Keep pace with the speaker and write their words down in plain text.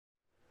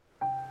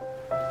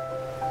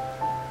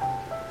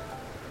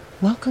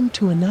Welcome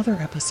to another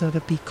episode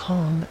of Be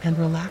Calm and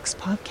Relax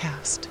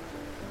podcast.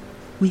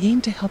 We aim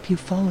to help you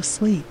fall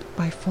asleep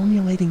by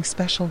formulating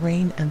special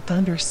rain and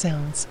thunder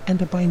sounds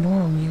and a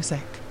binaural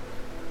music.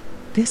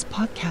 This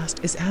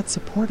podcast is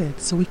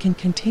ad-supported so we can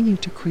continue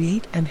to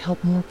create and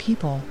help more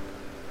people.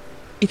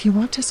 If you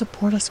want to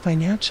support us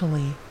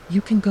financially,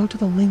 you can go to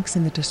the links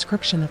in the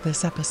description of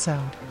this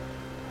episode.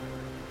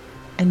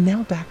 And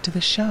now back to the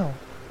show.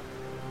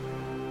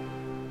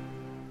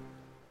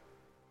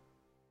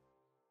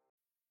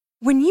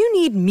 When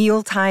you need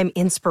mealtime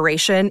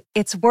inspiration,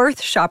 it's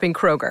worth shopping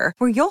Kroger,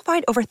 where you'll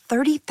find over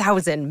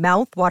 30,000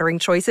 mouth-watering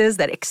choices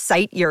that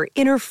excite your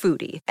inner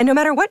foodie. And no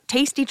matter what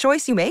tasty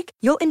choice you make,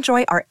 you'll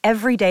enjoy our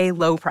everyday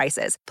low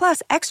prices,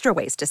 plus extra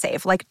ways to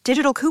save, like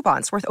digital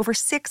coupons worth over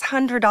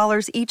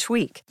 $600 each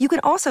week. You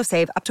can also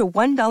save up to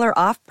 $1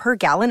 off per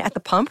gallon at the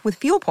pump with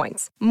fuel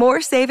points.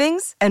 More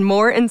savings and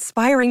more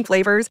inspiring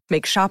flavors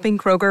make shopping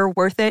Kroger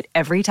worth it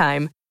every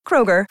time.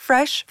 Kroger,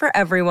 fresh for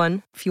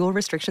everyone. Fuel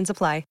restrictions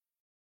apply.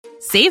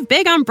 Save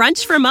big on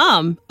brunch for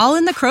mom, all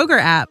in the Kroger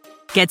app.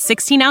 Get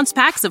 16-ounce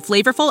packs of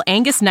flavorful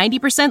Angus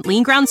 90%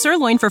 lean ground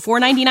sirloin for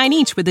 $4.99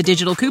 each with a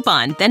digital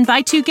coupon. Then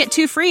buy 2, get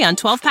 2 free on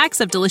 12 packs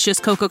of delicious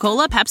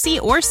Coca-Cola,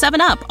 Pepsi, or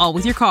 7-Up, all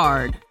with your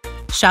card.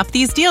 Shop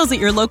these deals at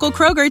your local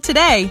Kroger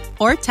today,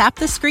 or tap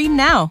the screen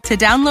now to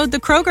download the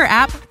Kroger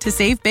app to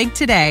save big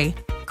today.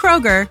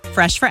 Kroger,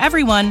 fresh for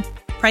everyone.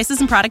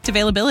 Prices and product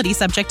availability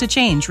subject to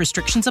change.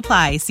 Restrictions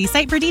apply. See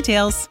site for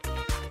details.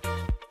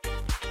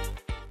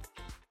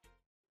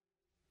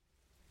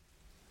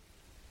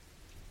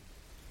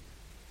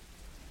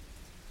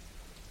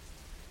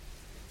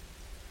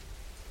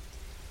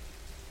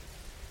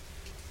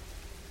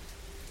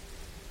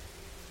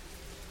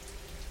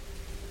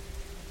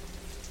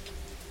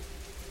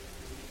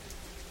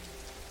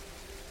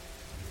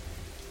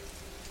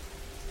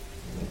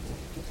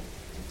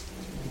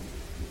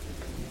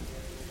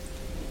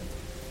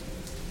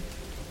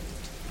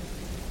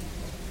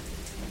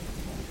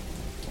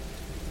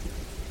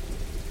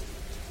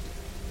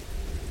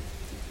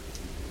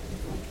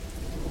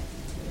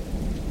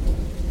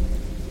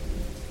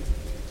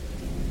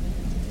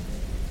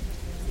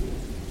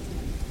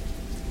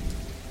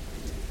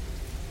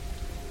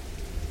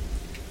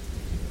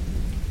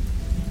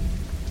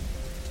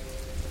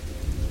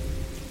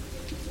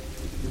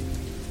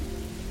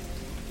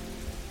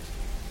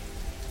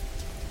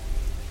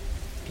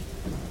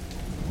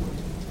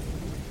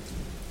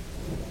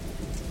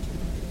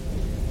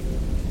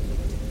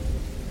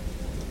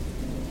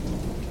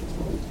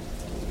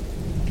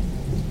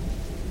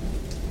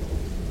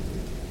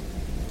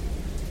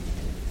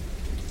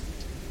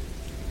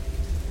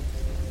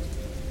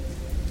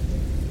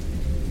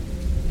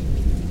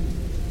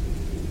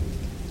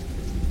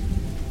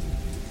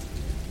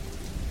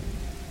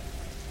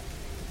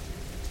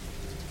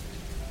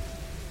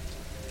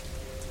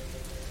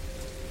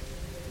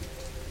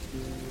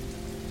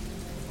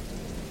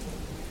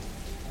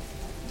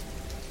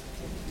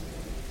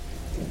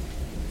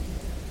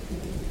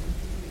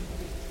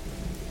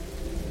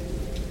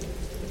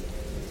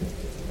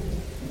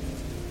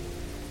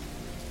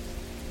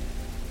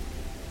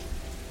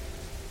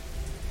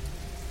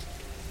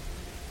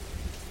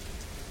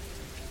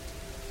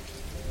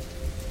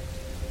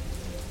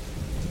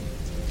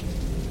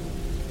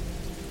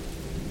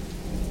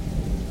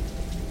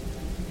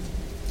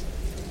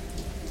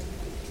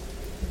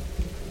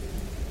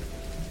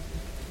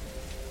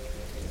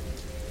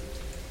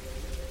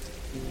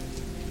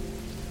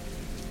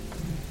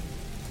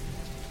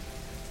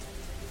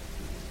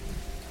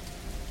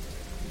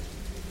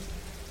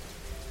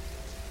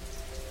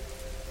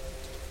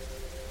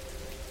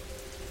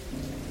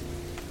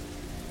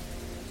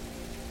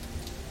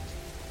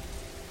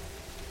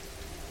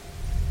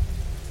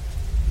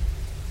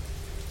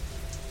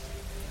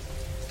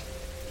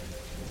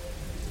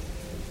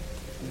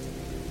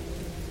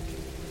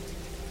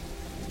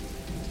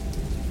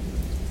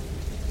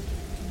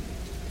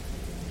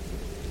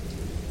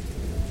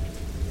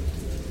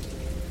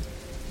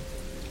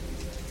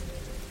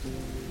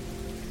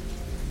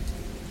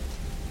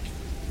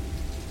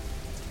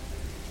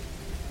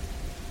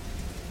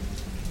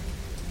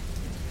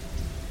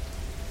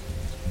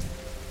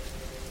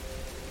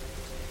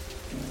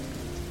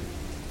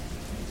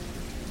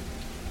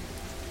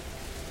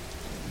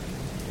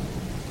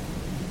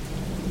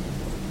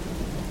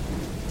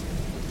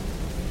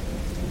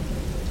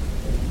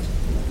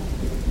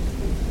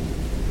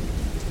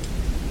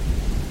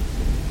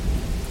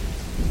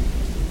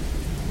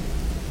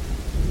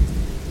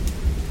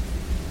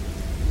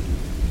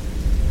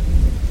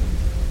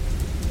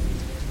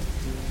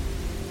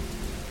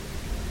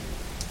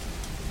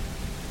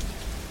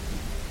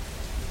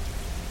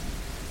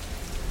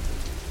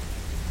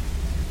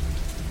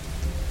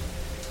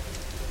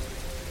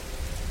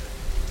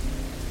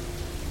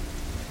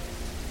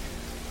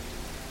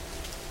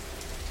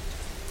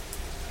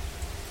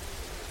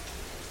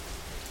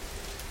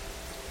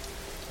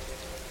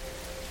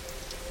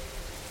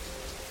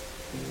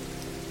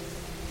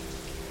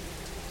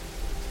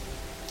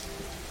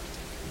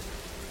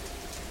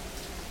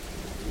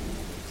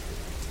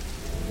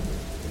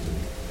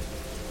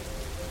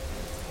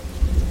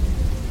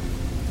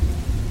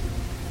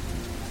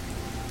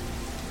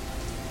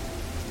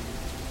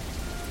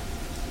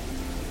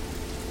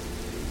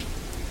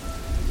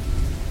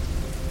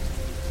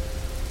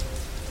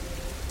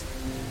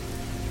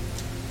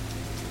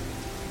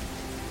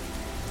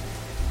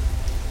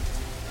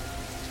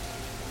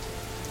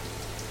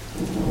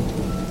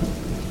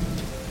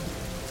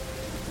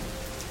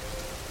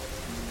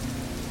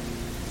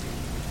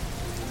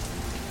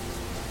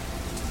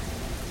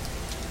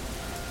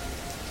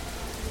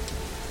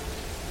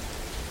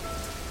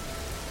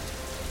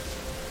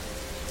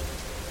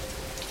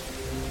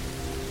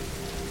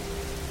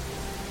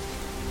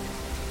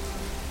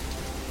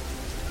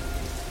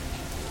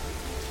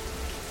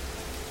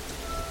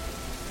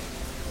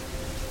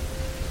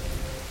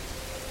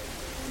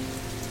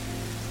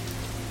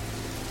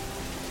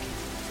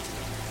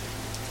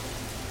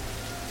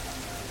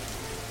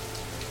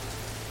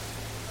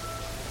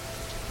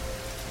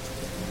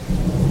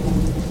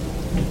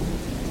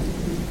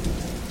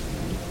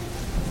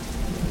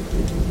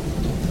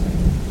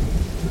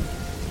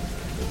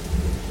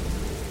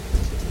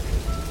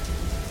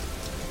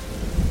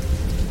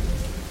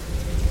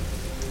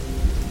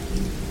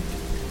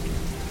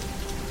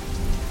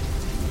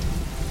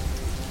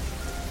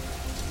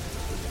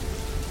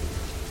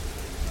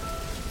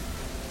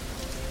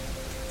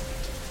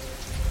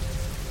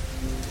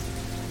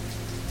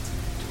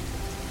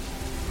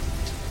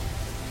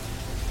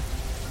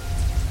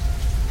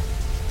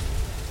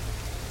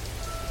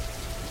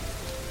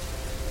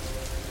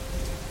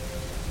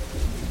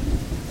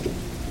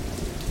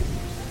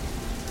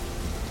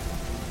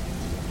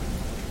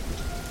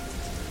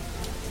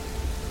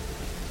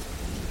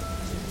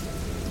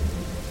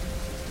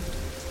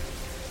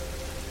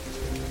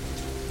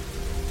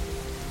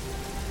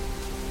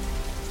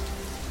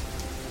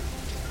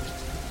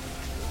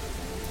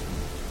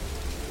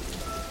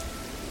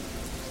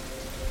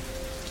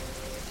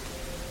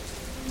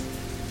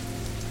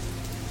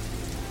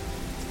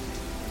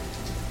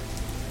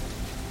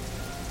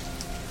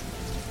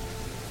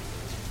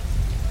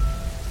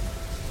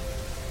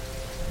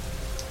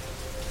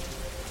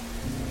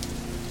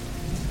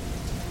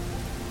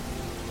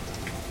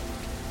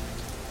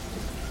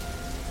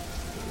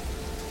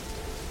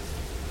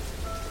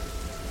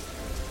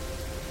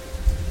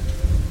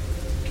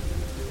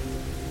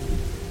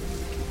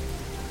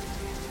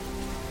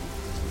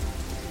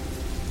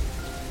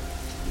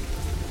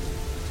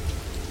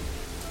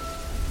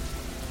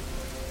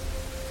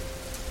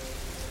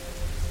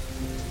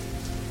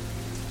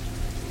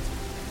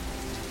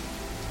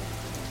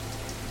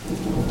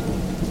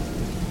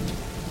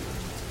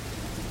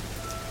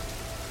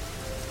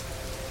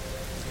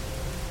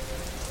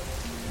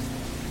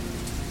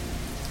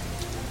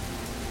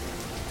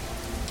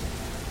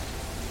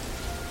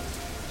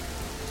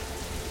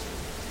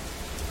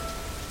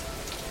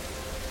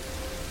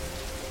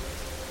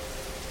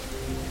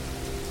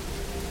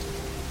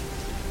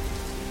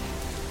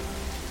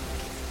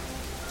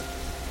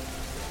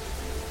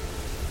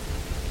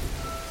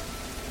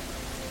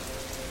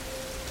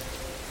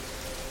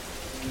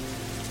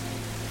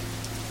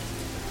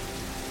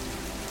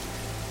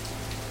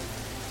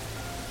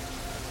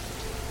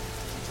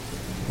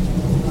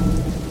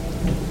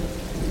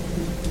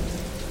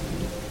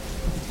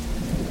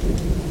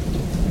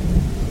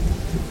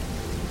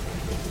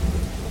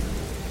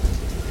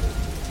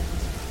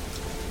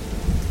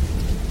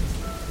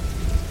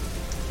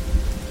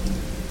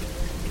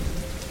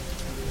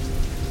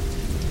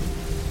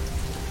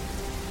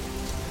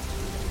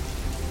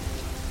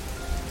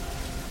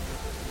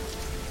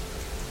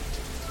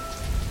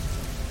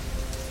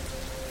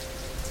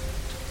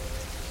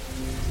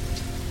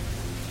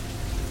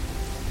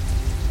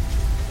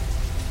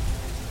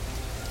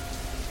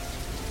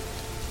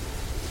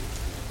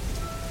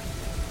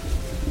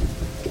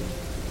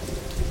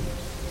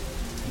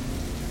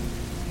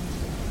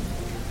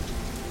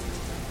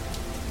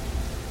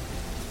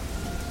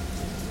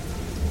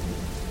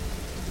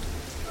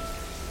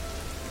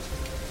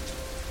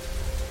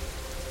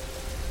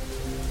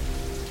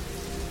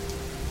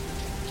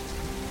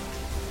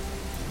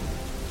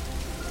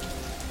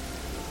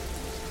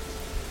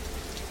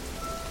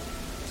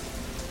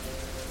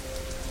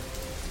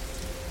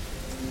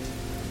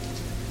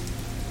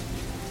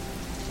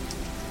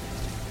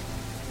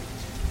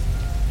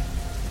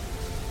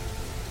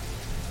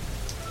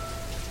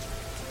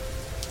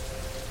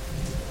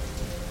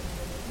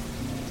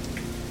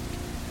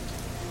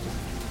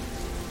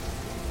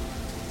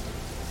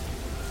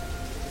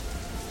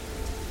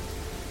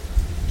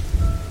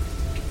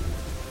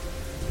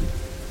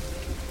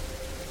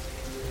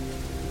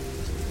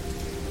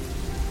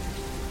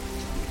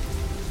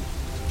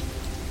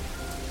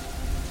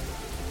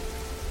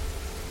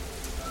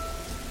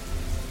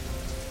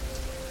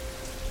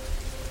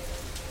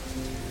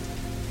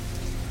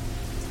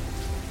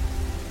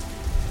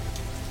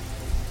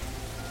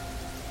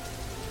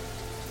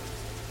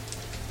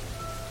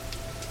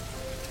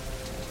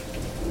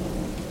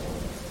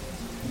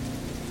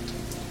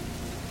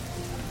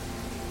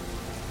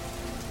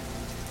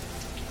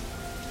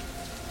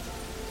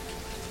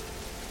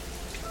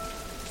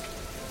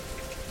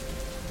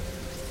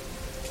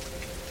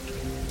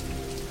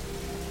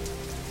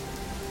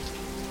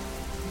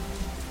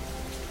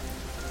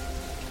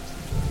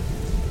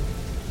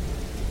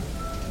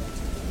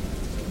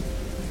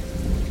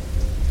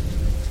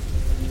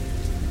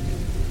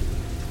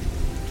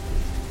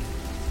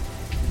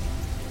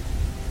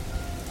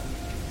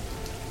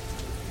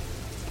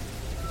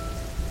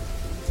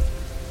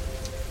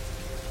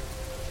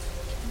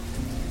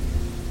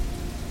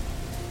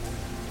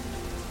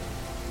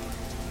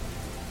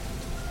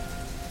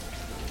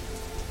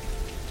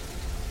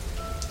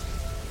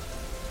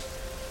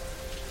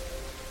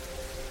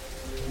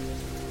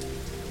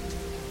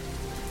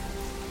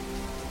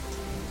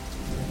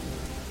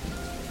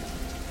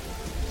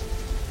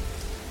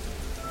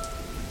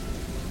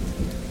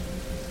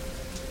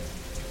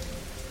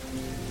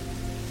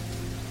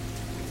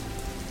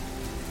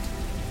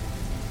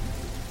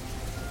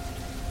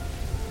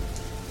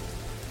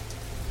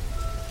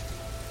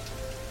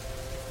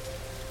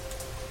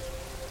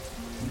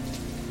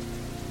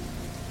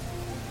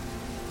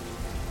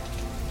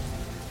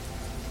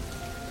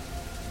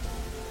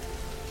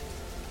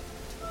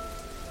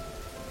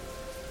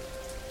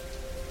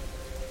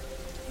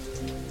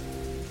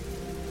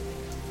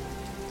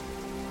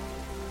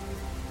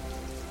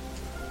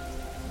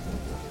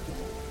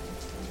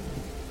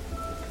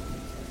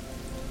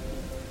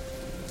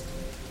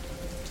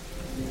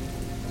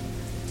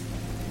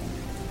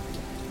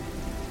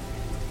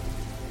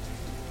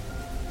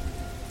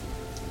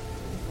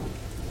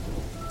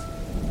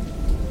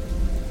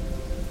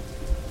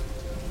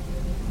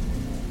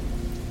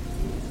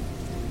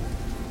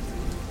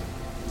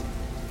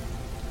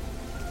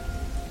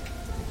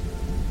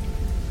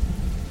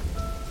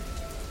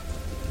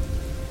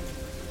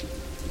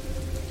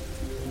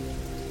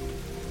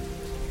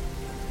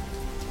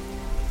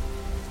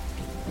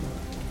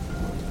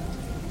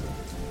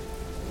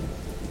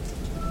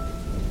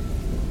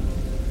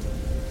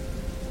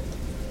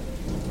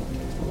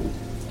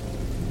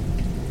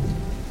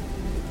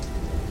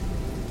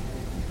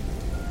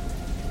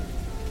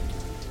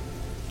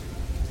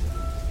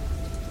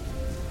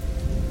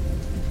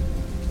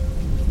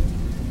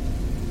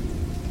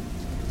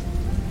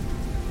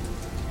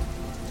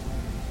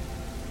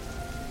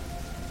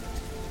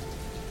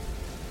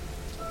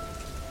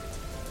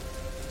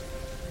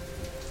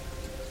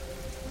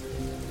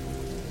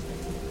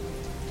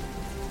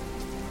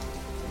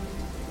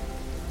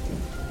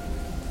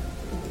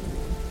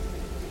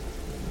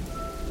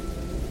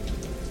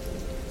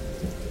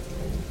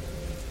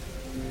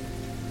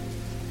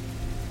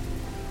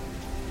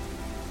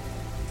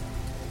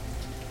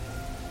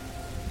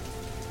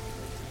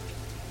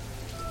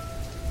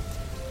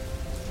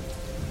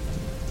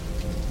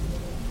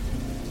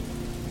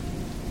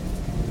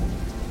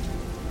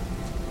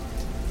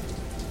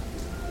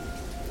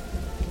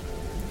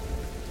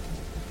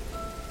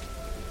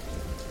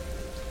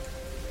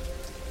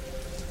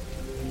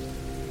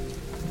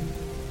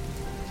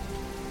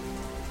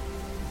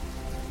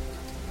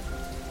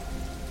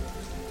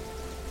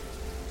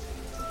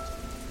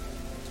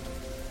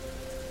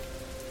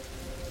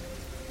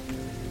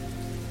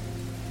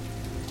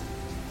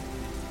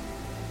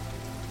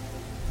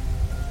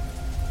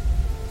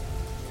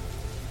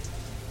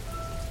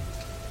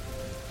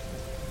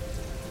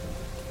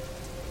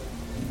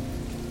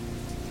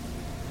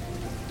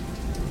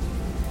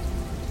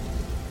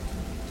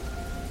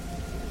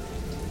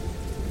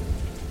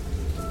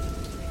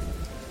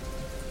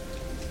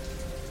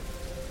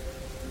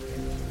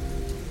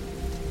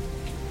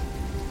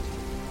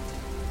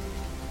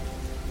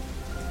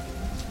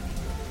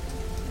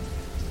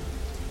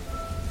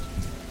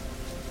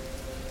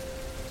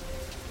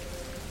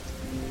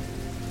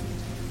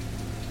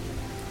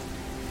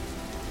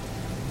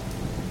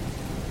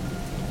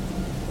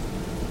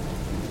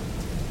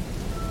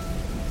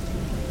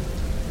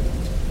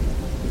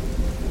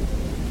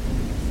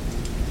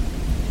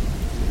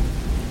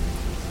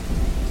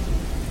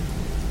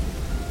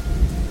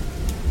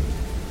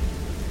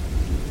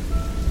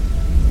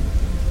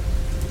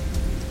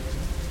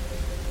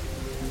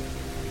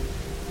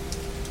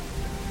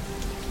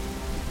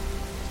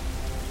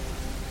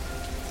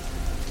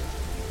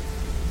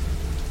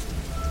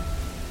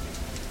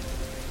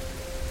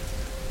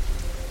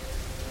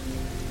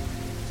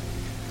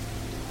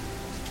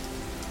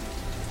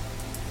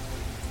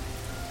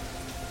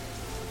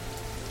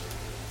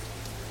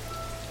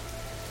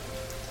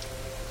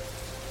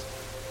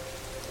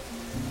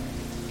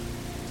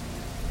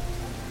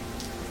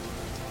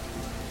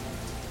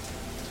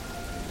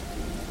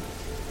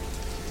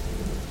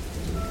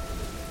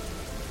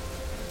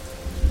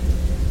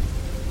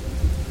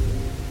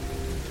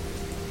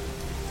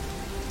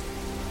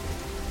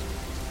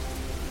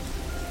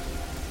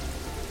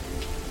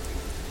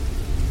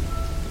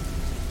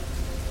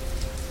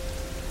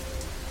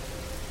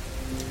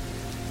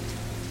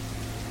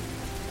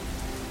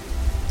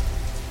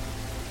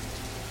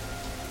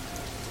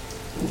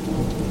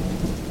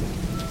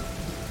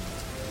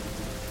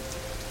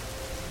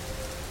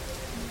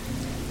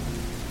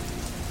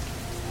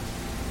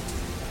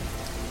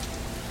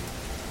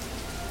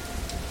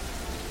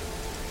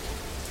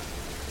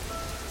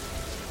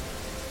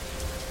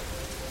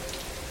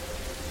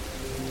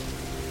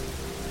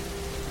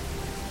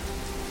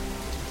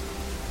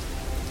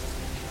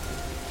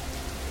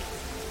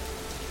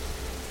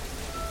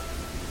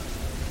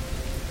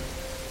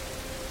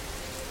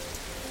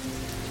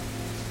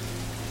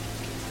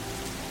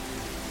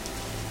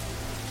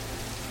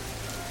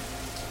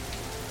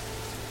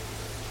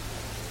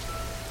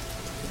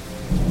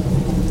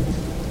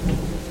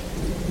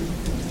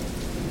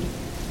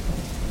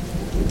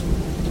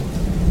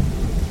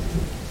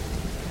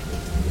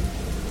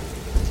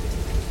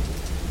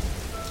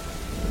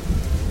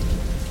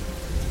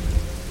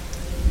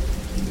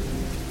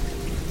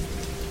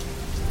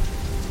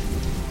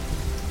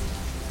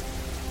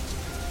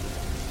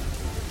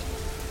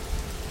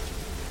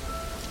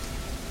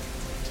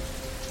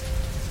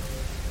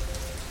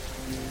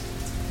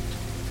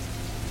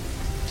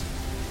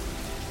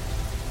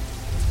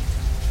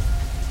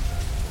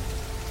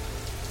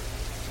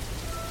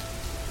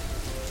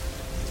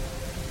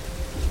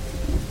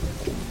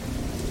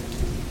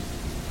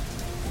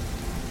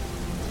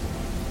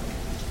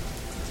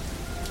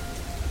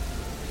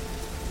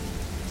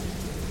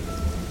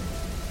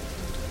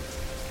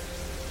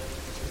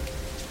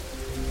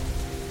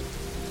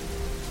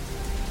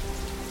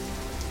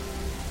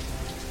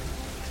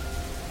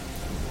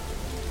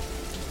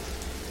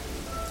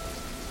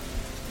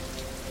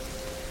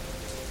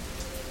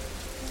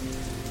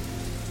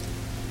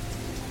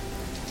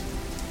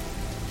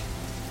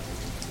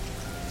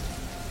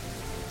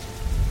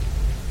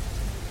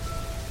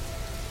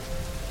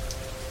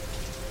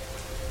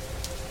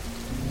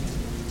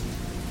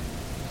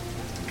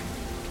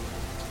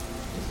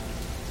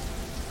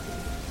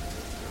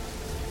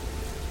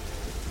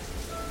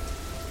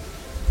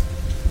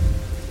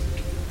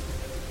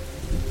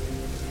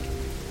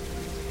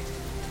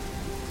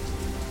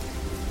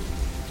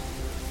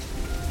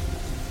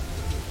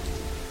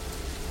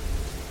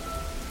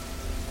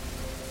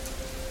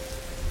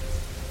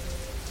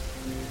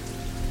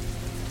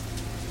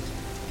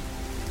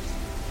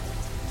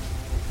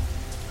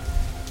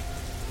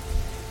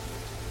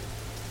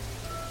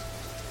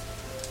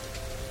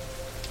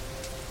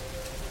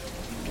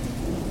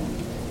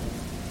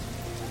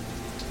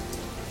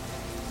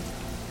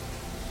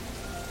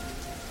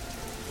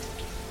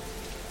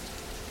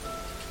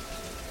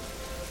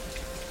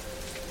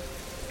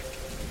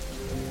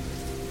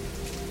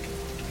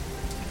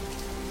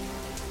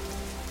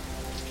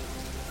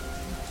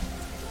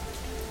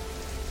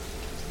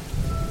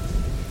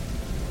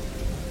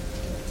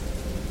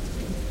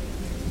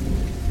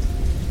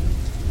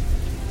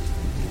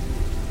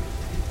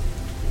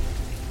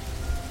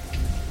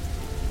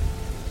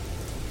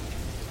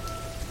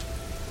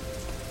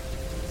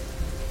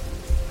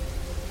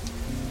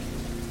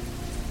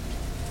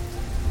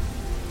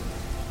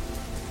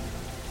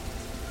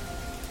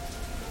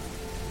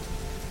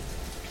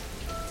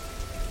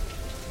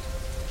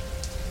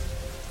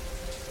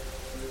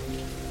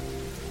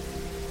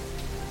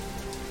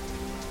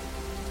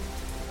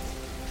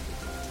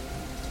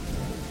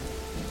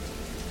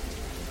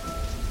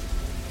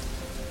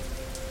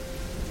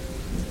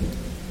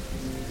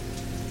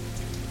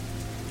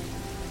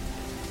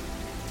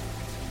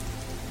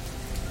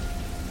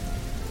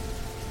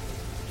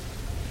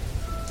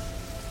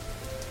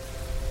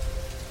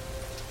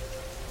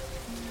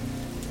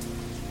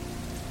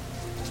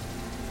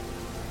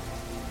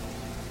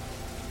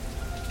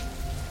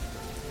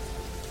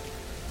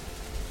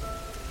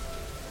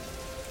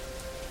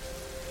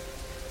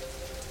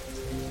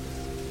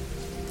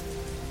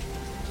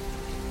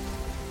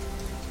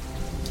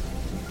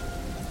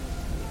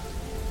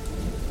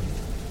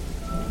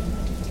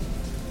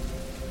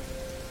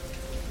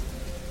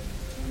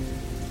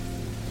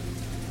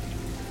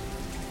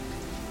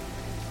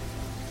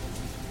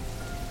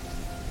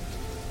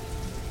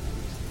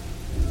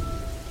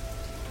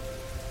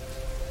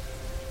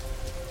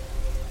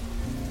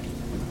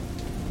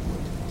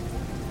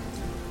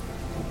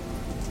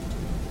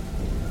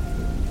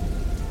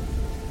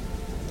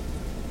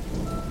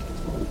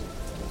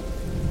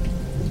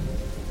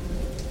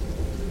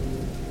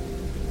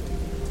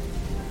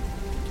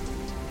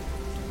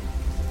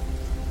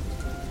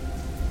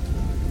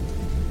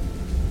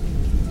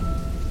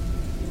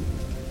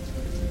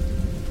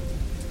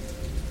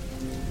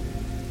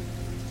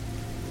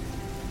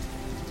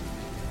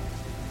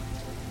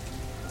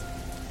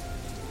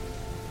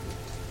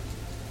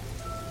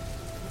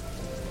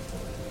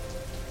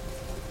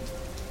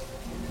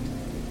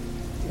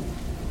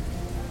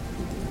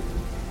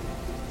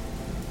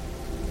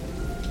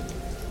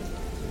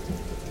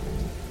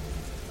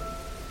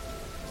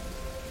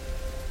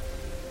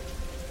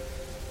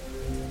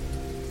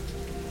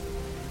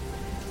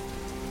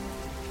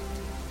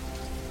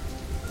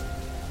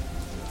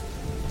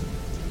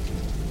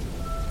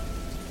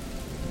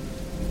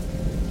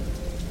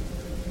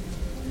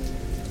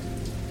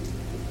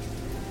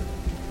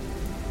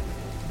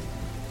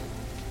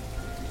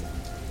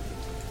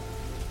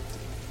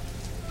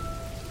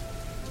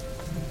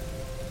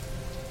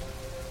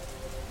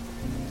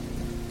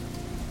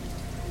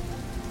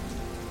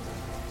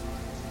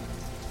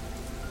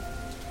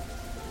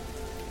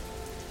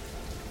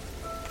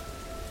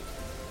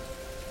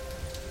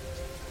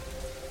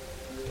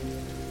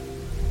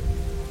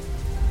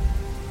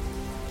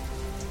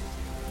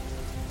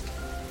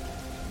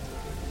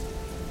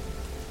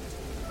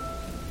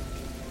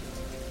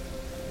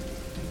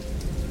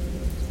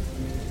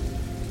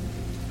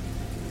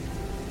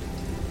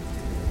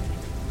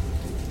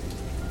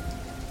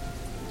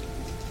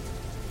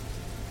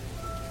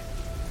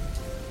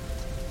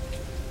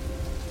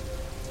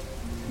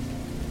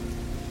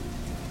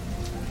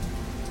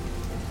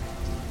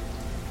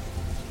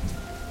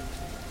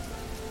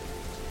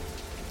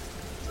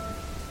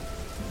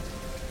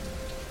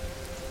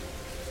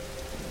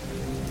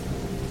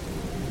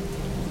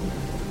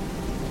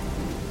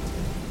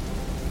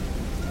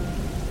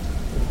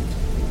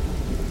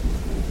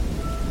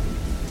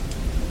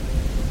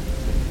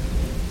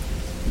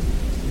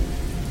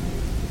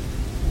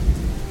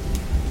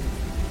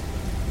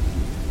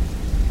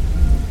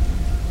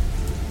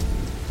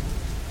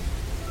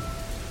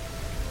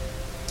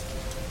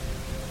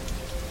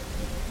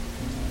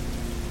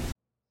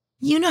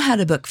 You know how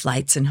to book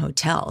flights and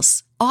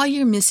hotels. All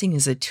you're missing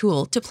is a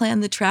tool to plan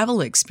the travel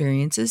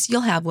experiences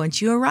you'll have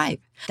once you arrive.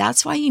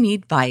 That's why you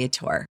need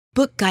Viator.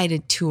 Book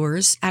guided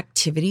tours,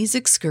 activities,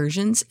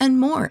 excursions,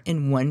 and more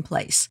in one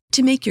place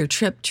to make your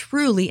trip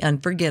truly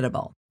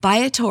unforgettable.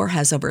 Viator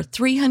has over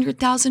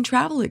 300,000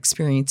 travel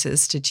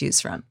experiences to choose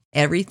from.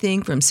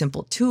 Everything from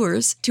simple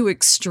tours to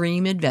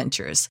extreme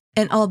adventures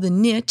and all the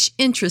niche,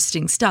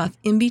 interesting stuff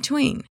in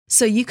between.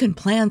 So you can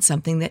plan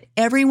something that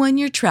everyone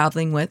you're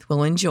traveling with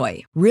will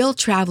enjoy. Real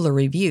traveler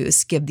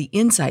reviews give the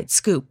inside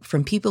scoop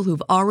from people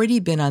who've already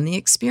been on the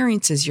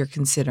experiences you're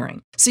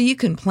considering. So you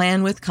can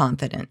plan with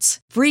confidence.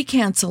 Free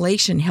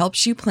cancellation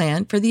helps you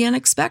plan for the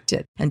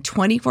unexpected. And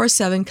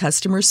 24/7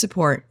 customer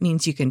support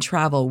means you can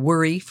travel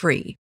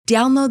worry-free.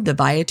 Download the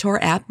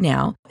Viator app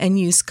now and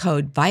use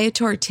code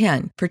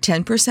Viator10 for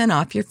 10%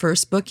 off your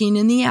first booking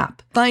in the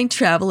app. Find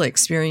travel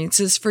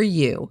experiences for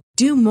you.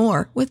 Do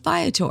more with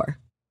Viator.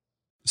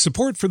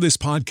 Support for this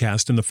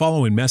podcast and the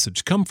following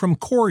message come from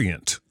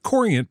Corient.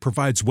 Corient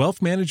provides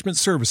wealth management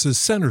services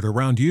centered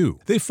around you.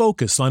 They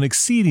focus on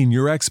exceeding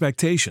your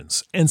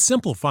expectations and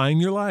simplifying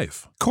your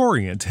life.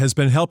 Corient has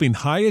been helping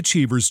high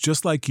achievers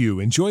just like you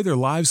enjoy their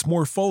lives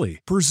more fully,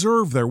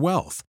 preserve their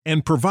wealth,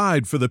 and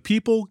provide for the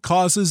people,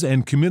 causes,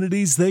 and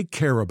communities they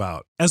care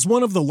about. As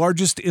one of the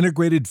largest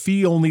integrated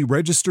fee-only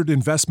registered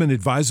investment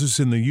advisors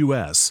in the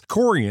U.S.,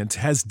 Corient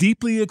has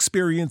deeply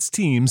experienced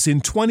teams in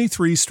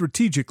 23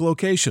 strategic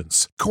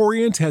locations.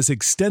 Corient has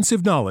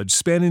extensive knowledge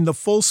spanning the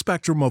full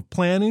spectrum of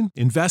planning,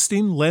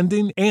 investing,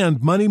 lending, and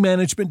money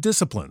management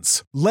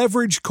disciplines.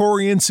 Leverage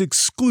Corient's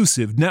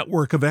exclusive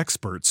network of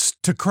experts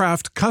to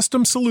craft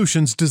custom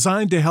solutions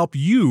designed to help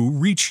you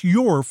reach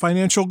your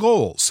financial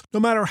goals, no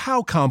matter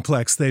how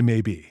complex they may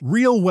be.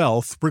 Real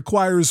wealth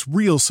requires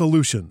real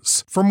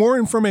solutions. For more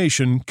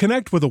information,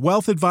 connect with a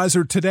wealth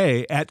advisor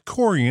today at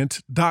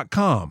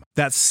Corient.com.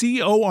 That's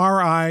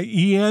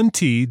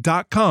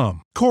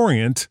Corient.com.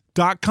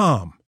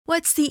 Corient.com.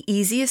 What's the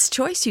easiest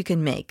choice you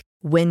can make?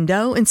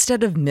 Window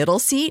instead of middle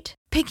seat?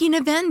 Picking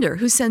a vendor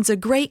who sends a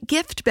great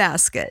gift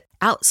basket?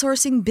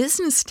 Outsourcing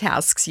business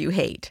tasks you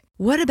hate?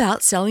 What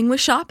about selling with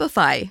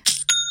Shopify?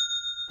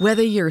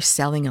 Whether you're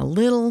selling a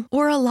little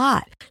or a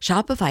lot,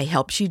 Shopify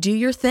helps you do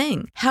your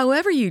thing,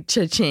 however you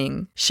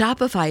cha-ching.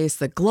 Shopify is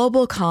the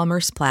global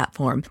commerce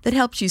platform that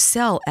helps you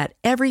sell at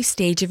every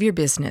stage of your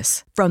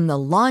business. From the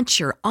launch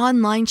your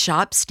online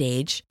shop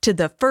stage to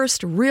the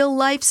first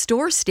real-life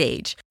store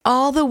stage,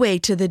 all the way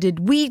to the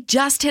did we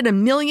just hit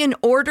 1 million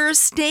orders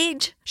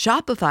stage.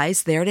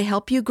 Shopify's there to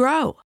help you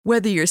grow.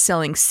 Whether you're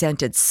selling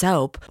scented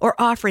soap or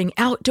offering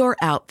outdoor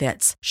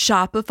outfits,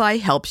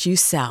 Shopify helps you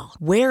sell.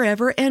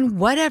 Wherever and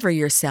whatever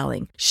you're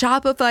selling,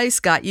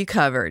 Shopify's got you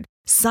covered.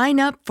 Sign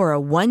up for a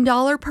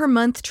 $1 per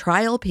month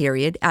trial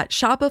period at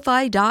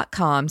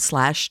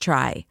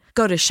shopify.com/try.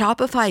 Go to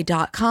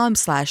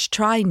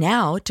shopify.com/try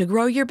now to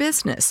grow your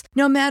business,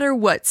 no matter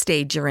what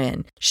stage you're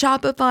in.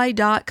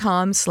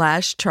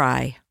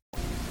 Shopify.com/try.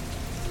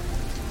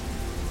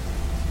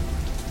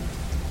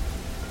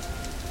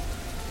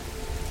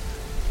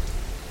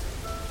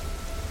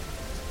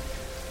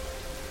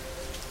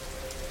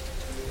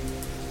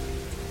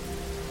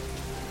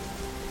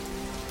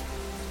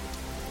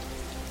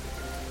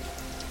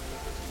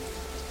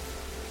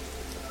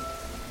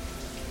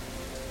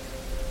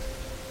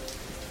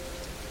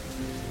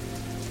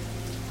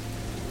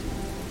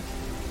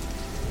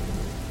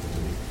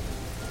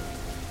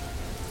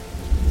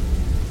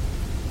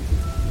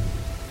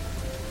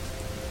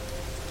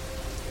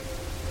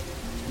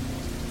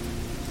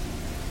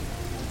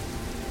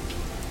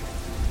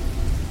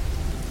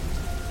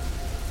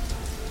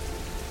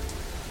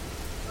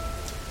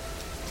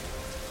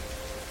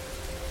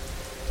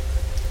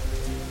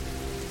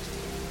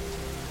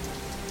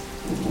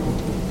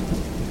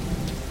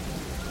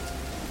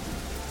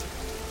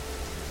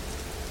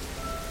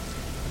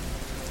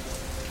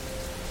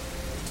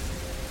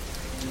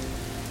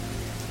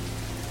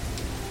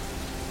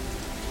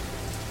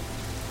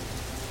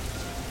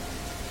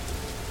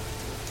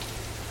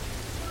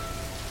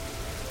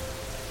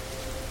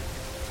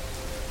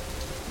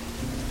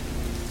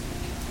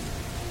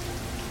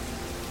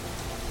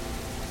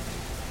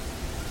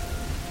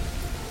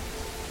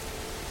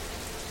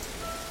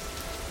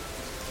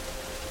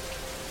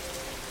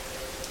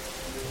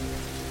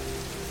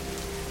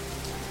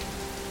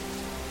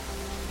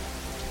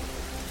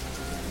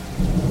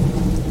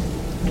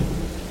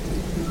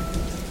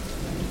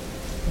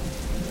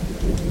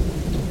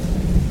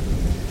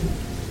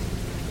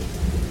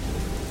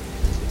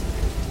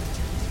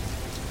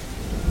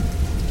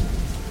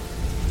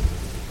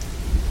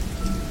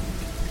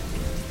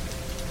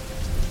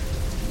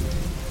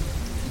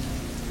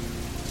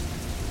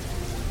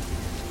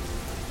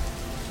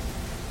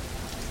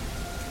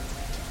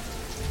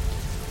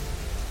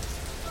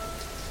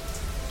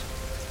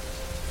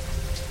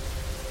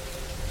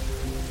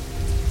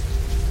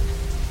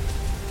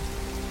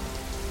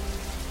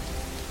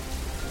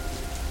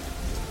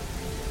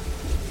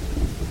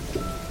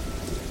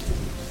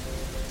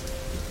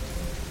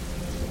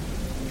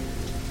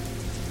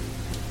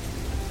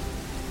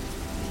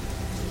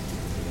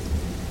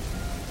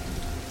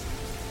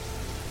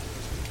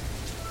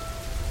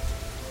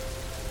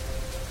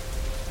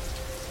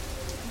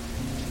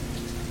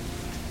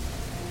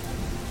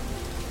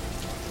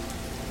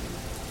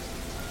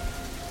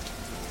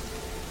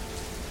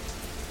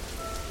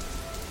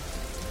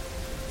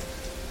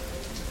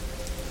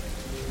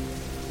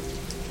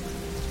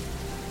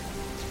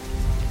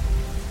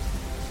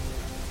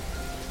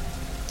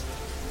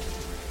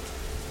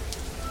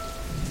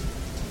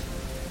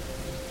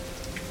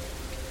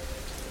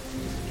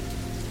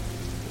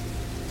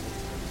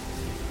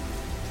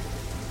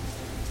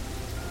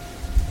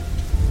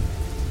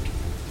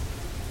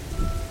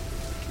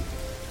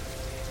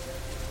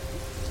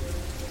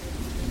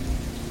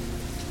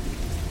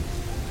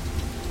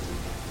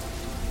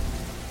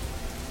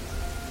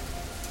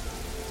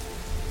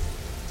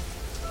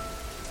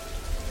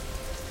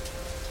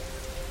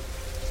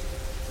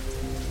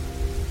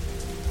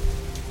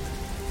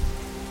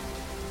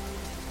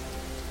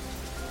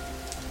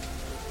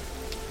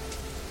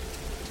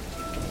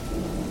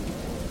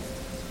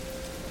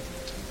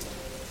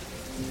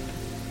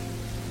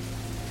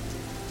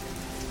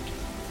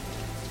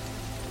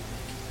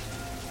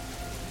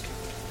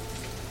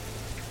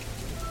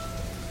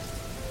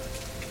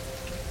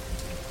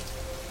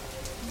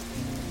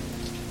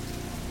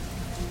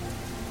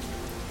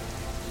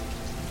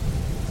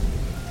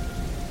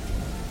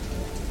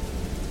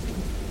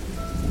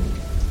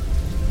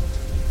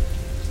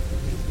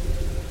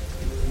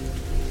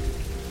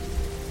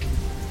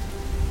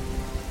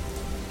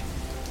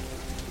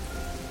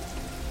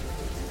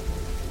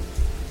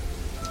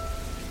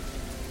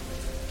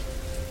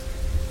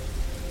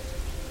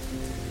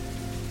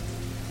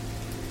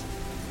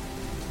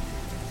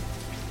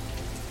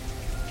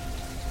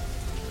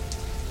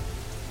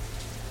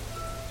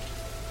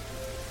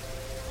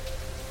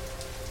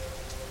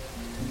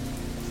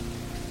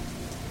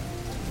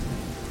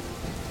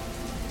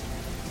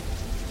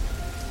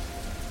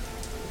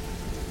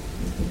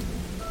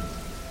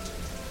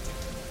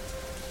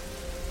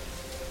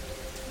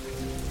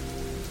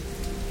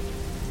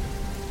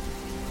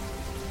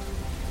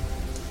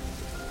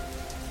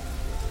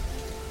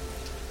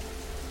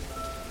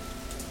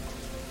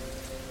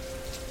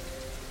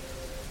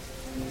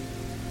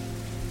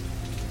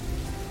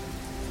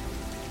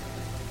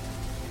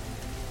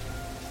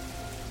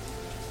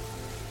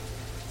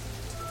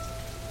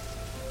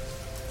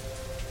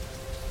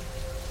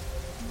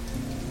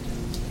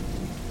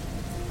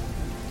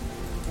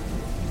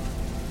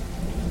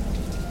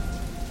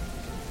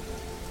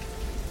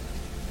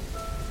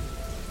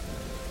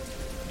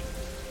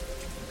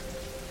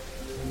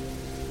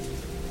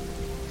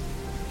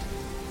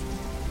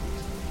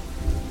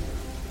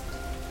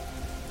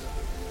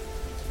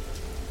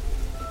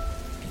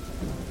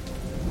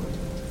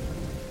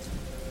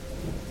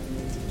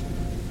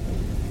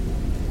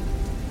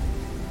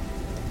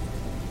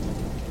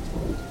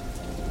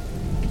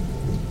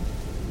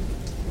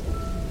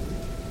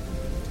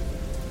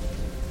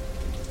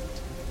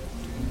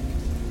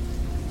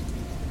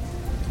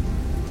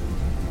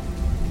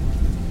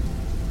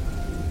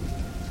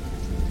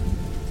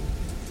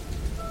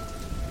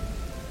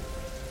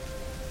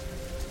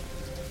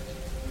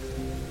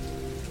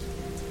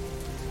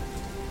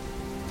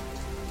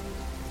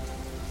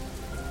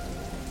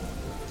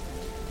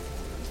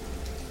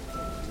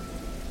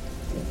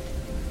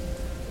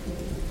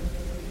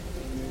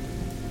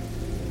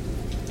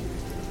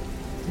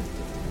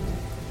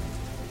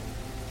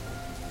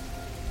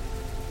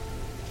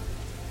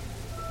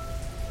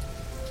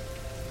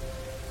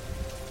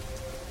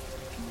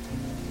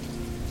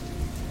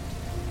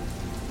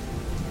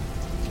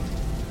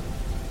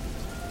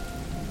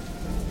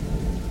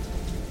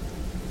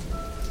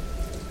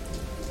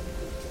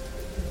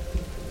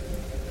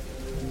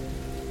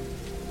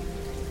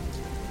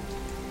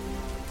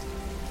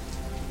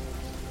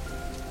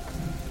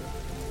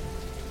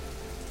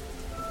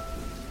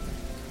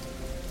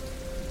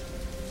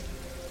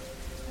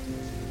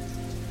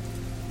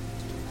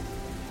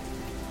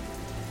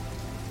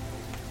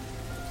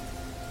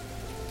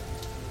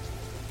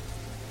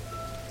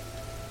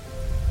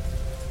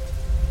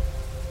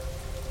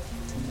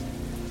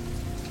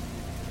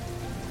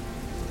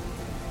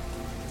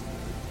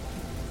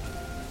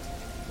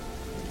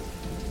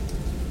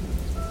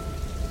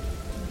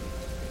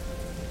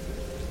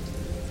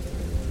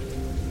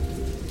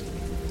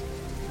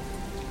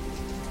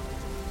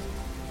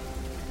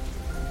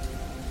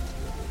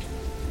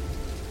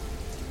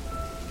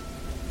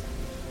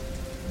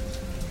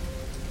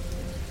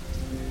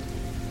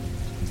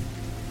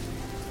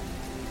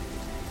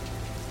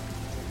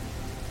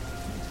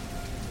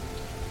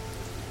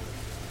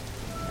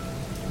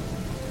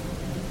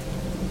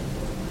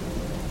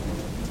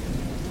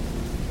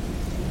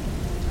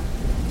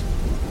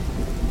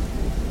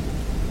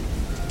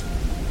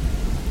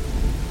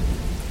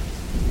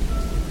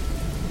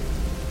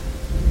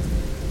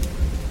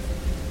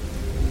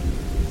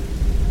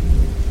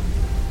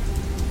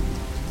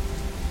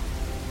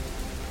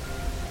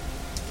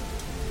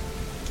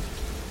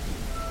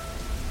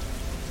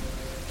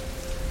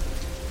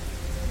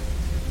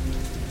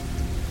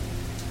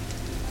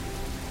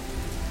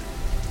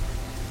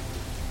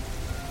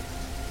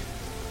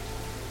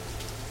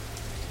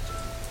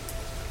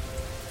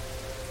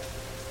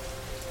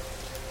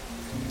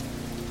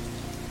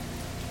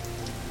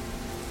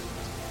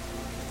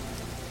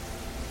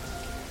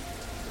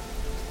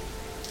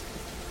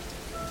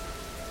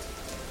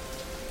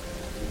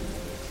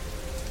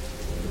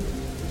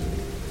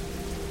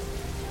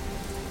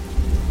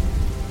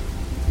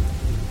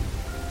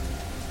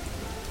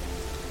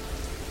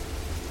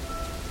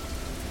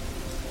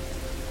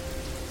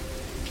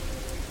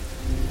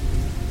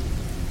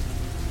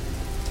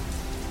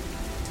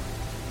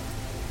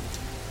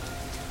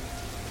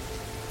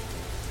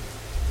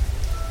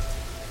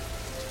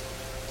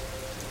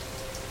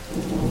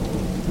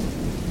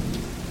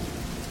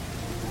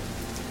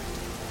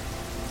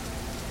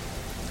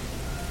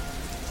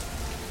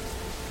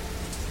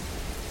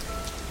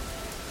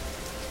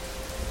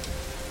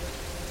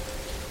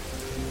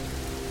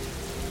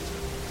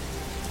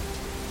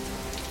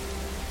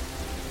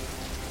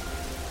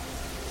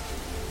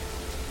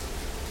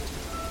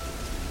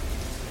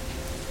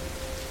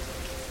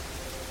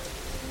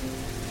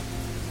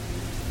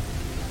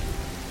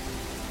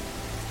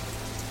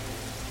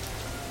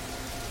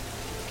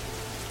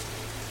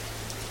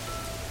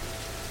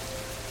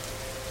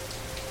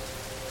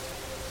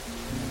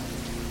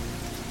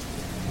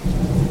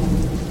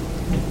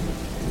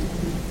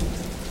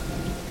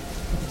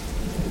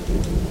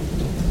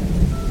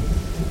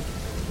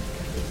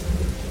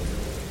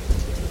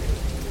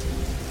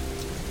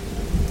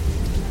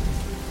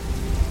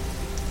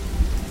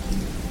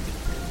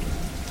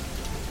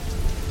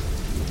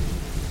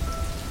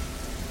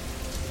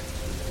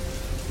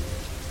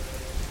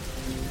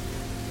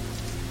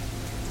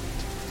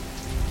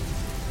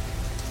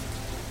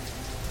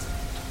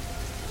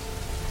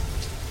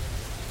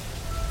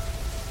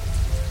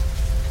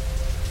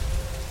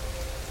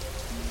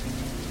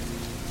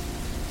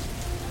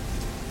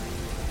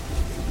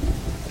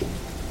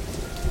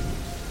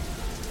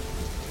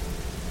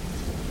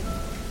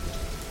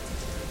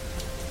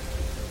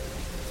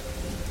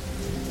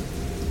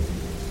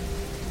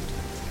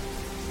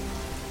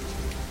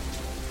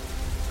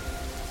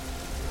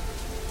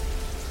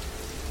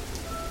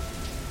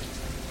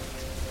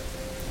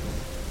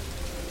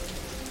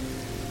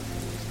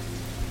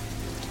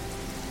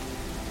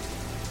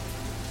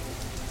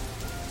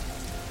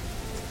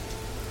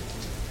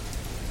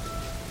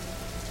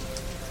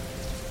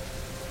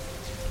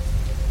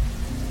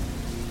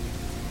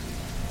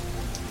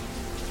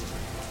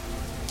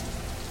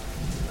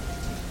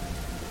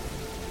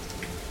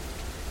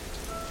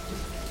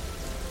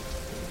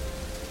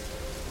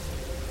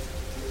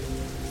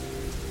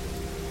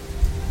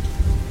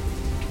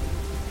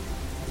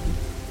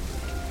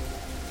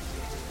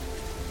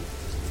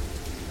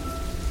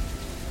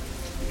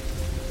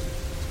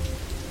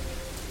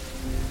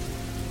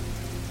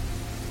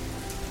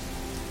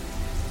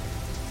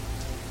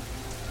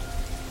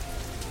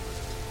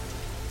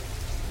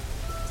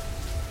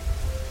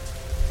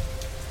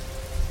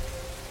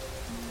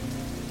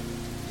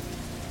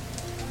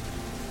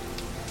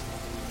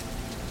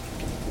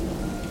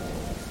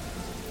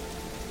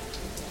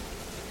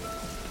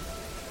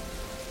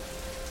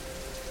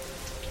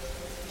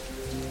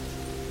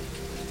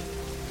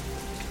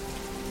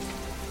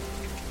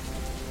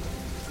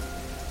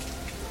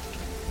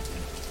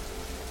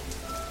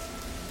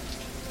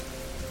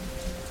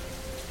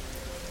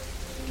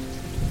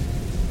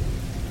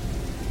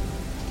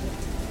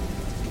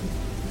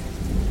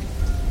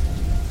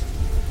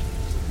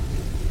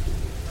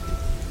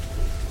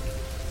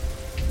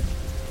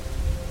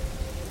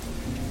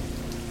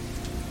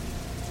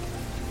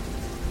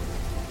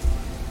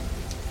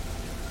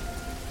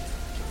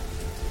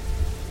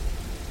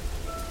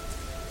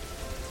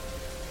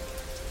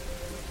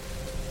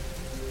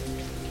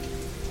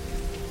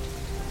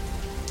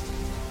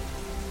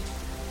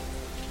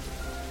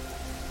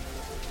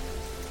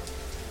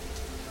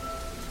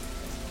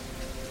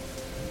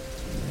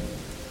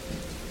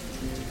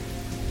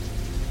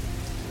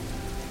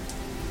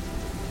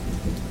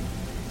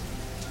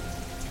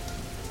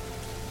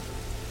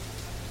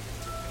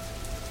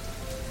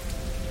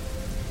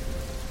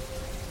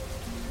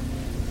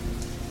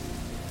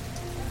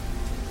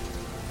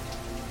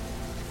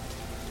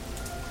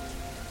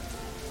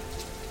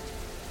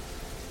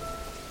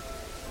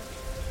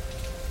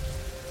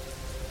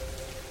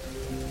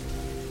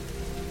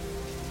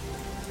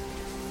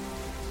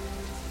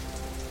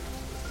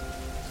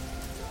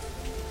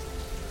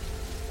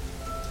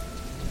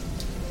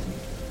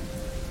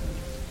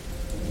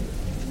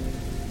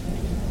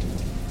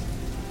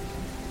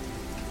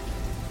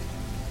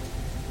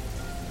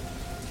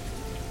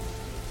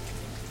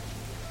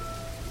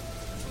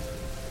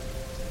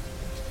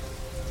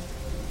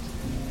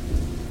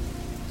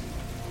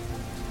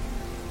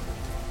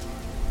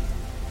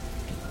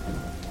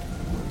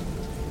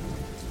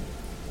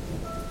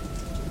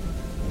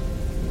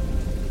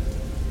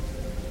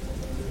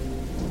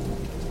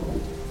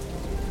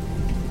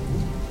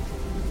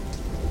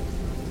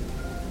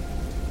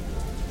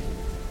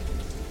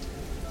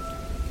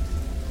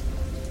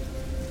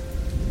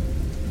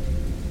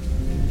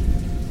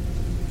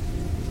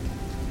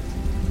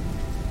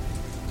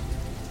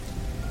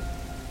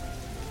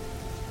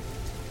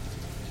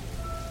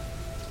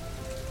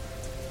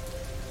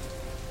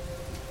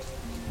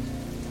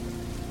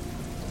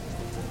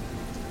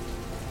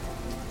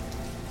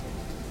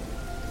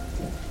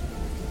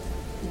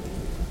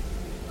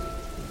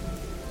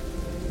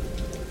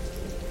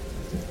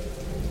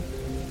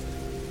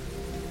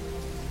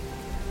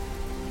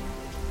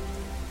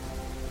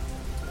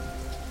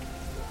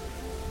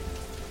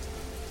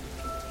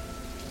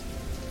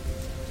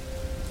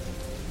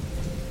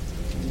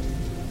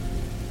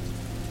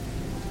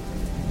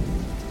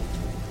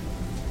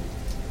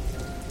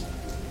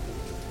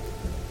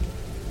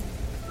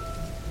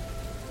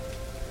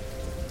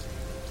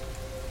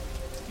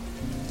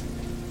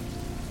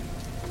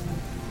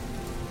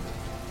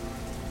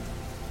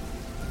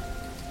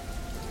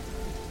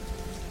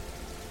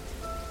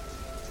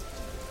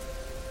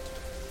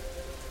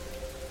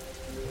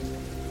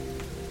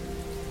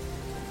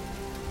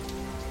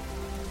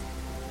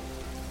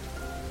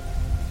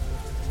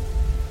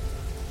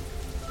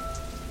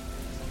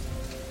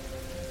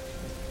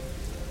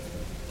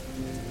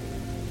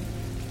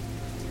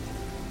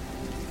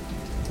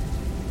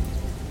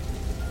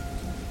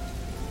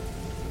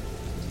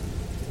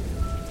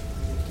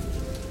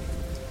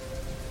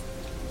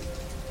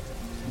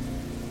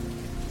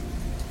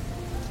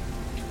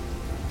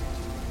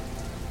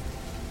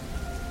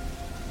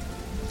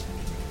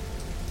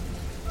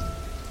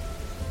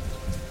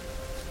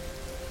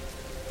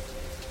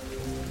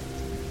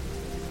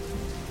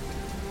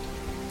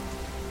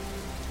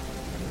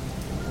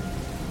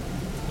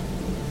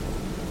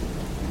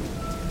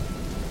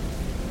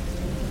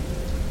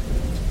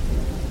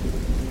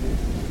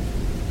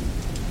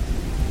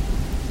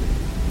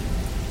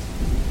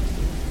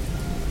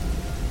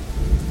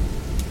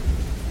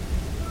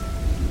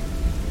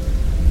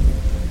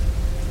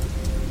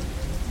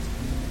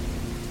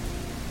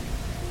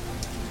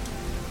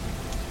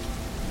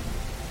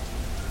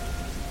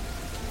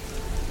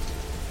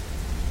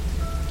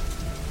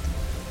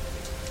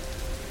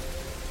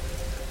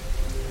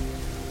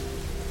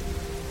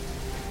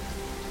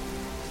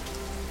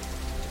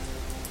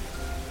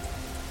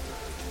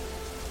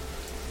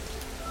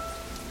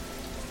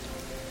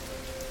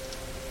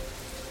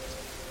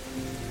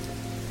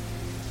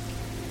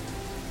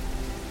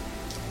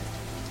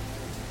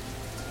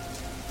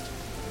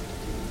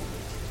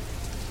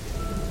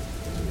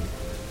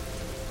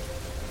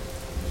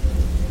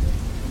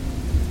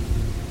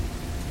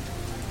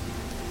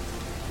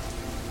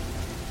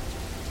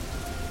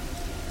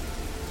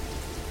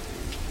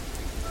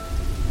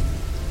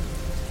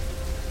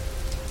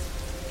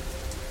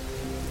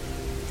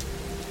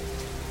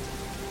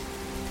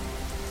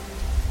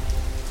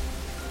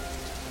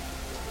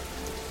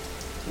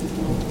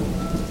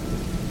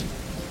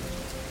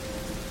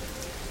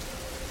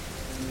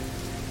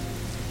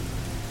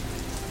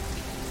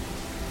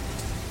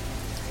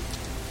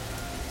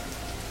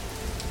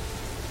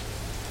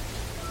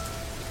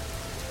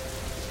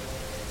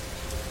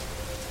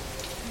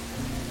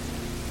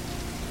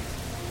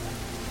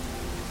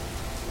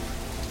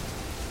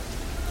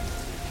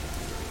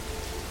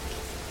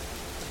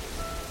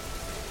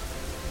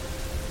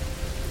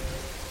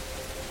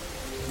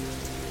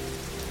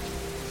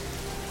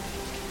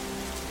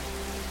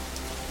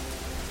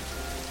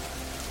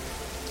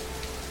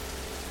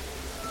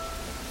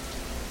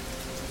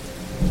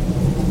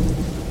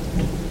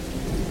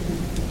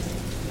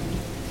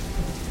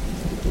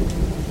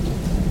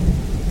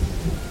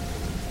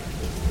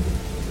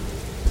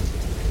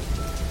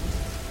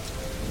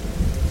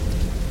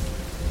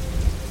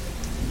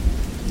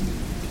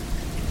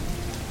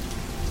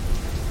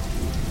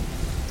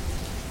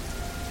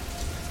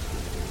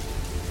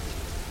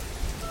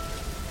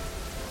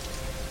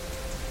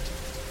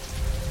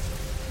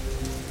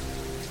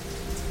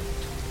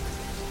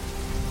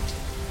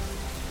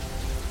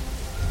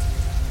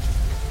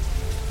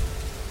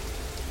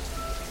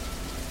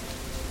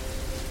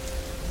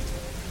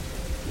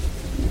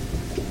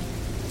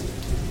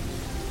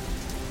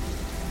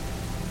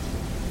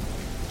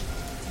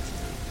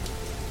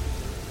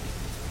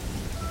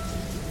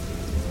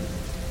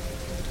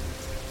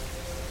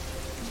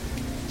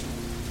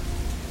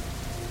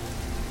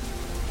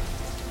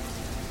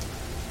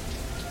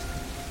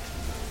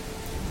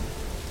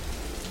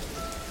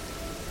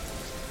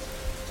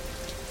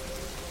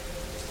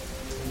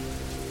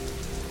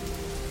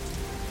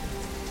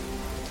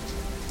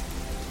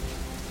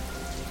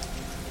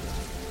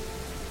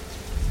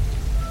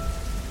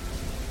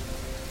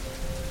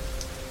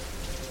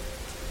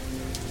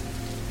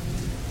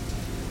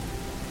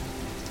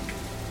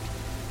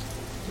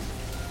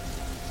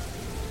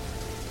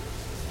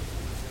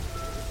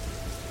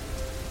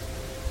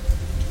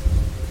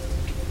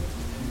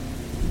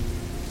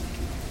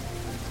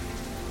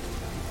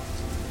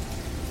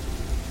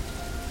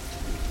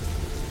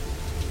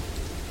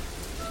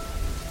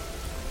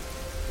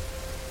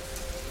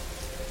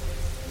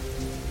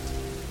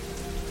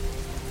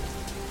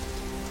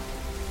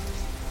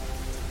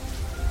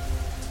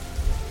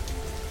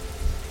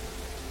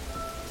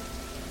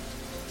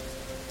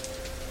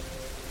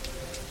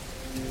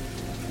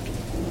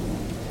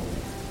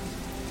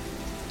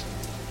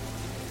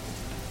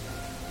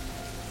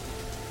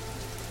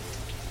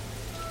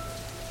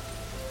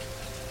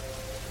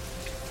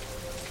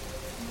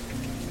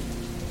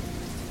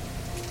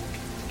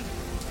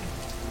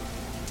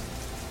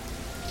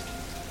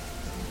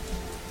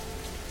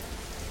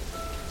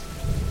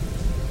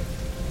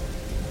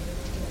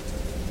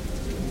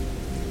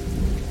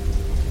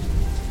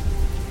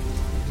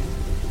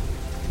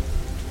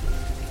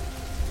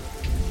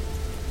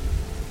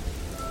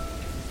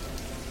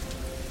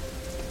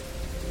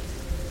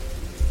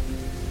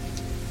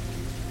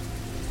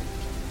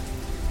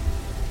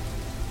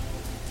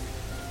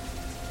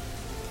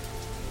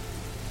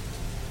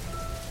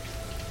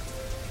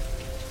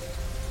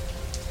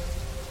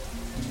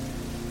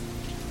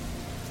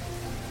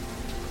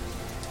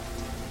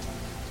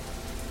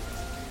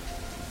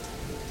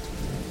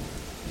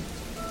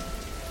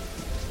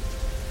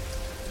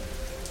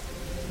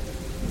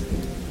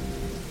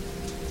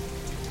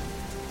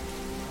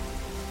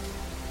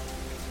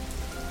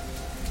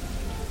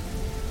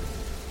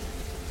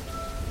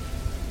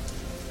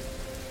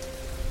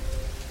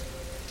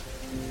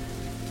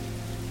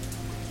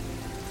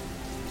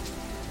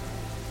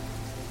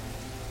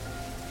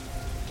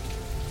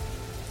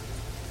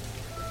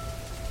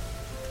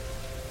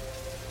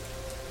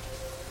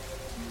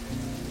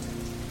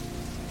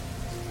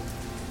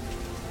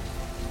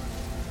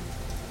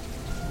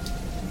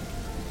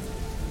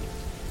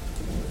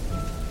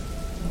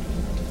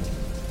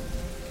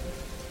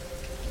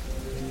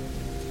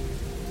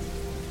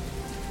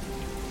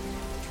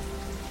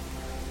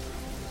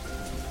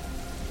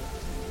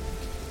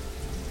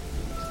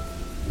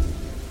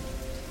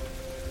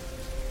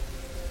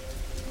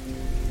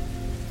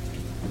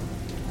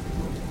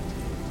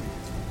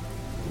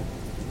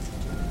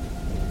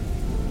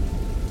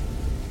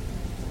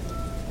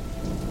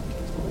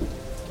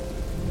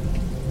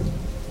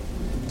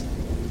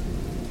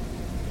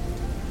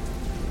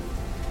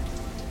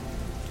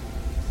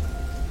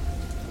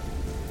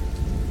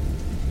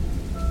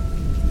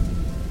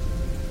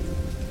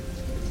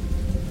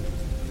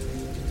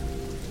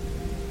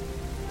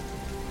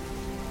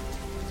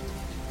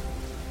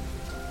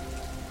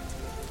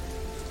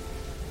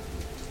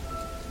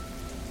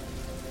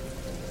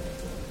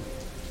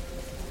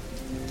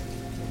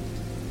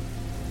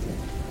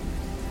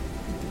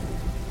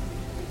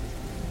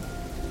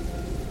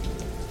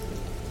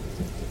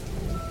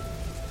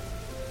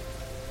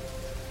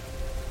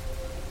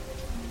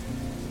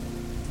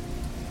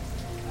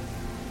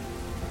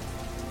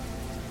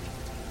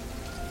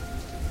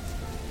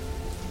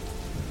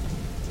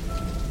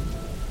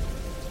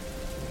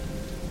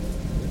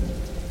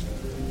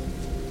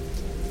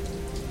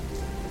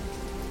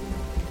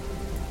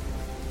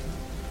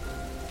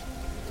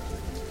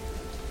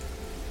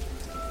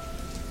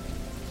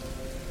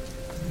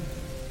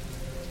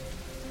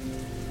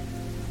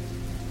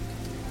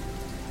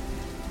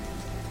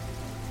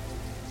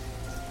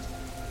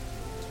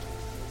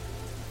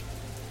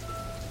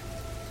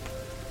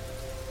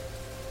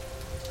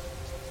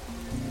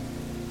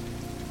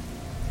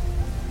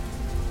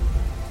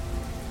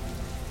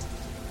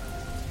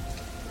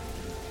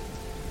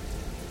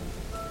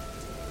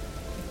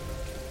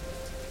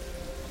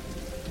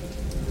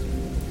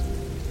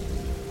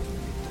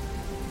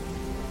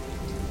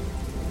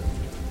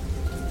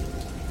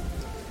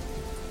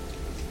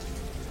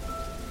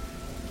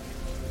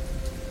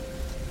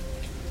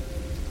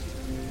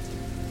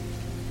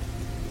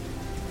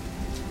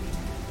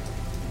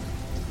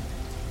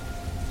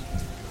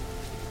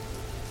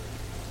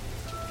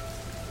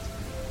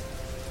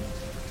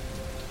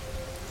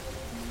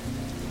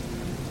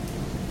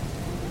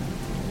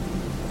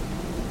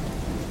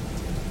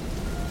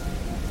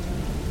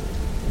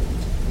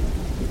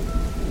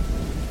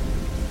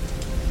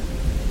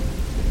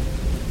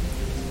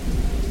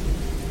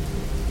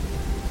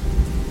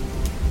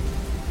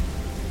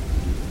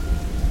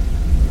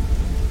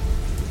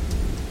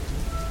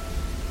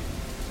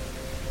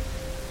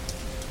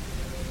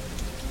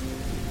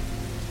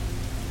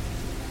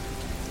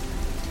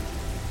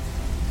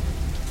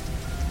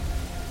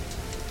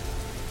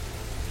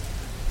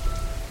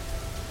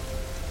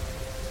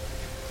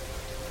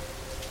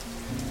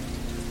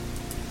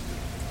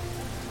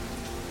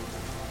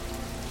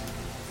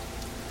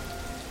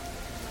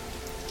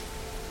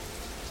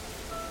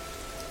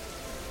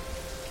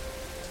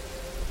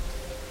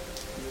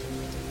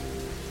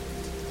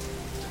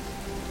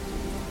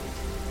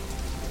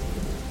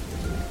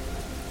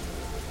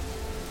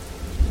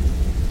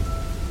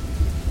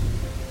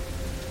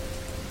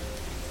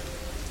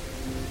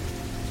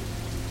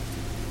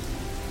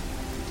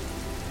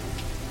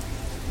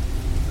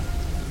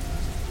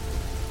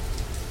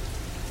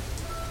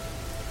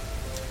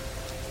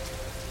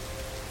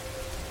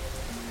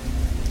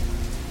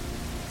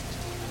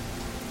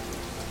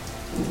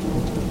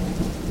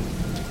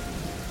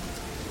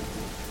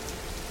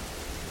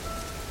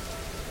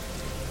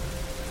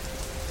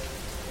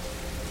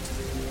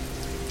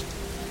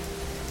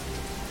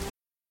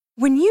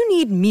 When you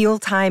need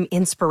mealtime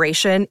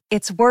inspiration,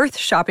 it's worth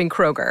shopping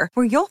Kroger,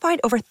 where you'll find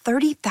over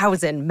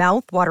 30,000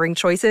 mouth-watering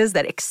choices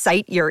that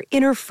excite your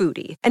inner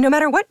foodie. And no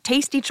matter what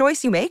tasty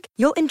choice you make,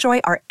 you'll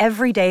enjoy our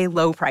everyday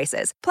low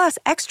prices, plus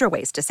extra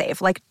ways to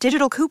save, like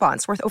digital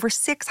coupons worth over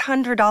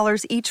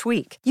 $600 each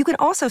week. You can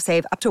also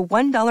save up to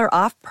 $1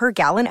 off per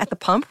gallon at the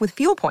pump with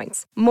fuel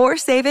points. More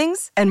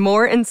savings and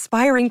more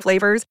inspiring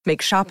flavors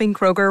make shopping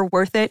Kroger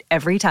worth it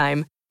every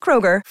time.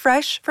 Kroger,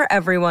 fresh for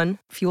everyone.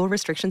 Fuel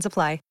restrictions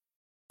apply.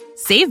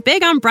 Save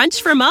big on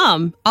brunch for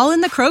mom, all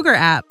in the Kroger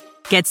app.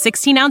 Get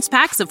 16-ounce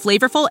packs of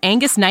flavorful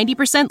Angus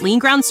 90% lean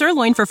ground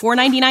sirloin for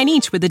 $4.99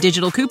 each with a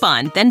digital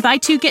coupon. Then buy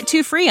 2, get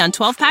 2 free on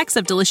 12 packs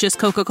of delicious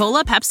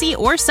Coca-Cola, Pepsi,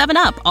 or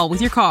 7-Up, all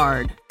with your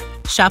card.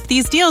 Shop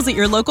these deals at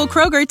your local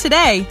Kroger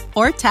today,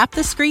 or tap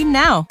the screen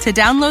now to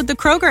download the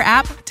Kroger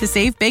app to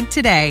save big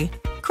today.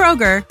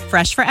 Kroger,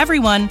 fresh for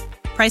everyone.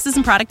 Prices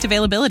and product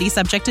availability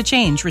subject to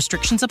change.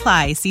 Restrictions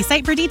apply. See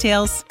site for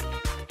details.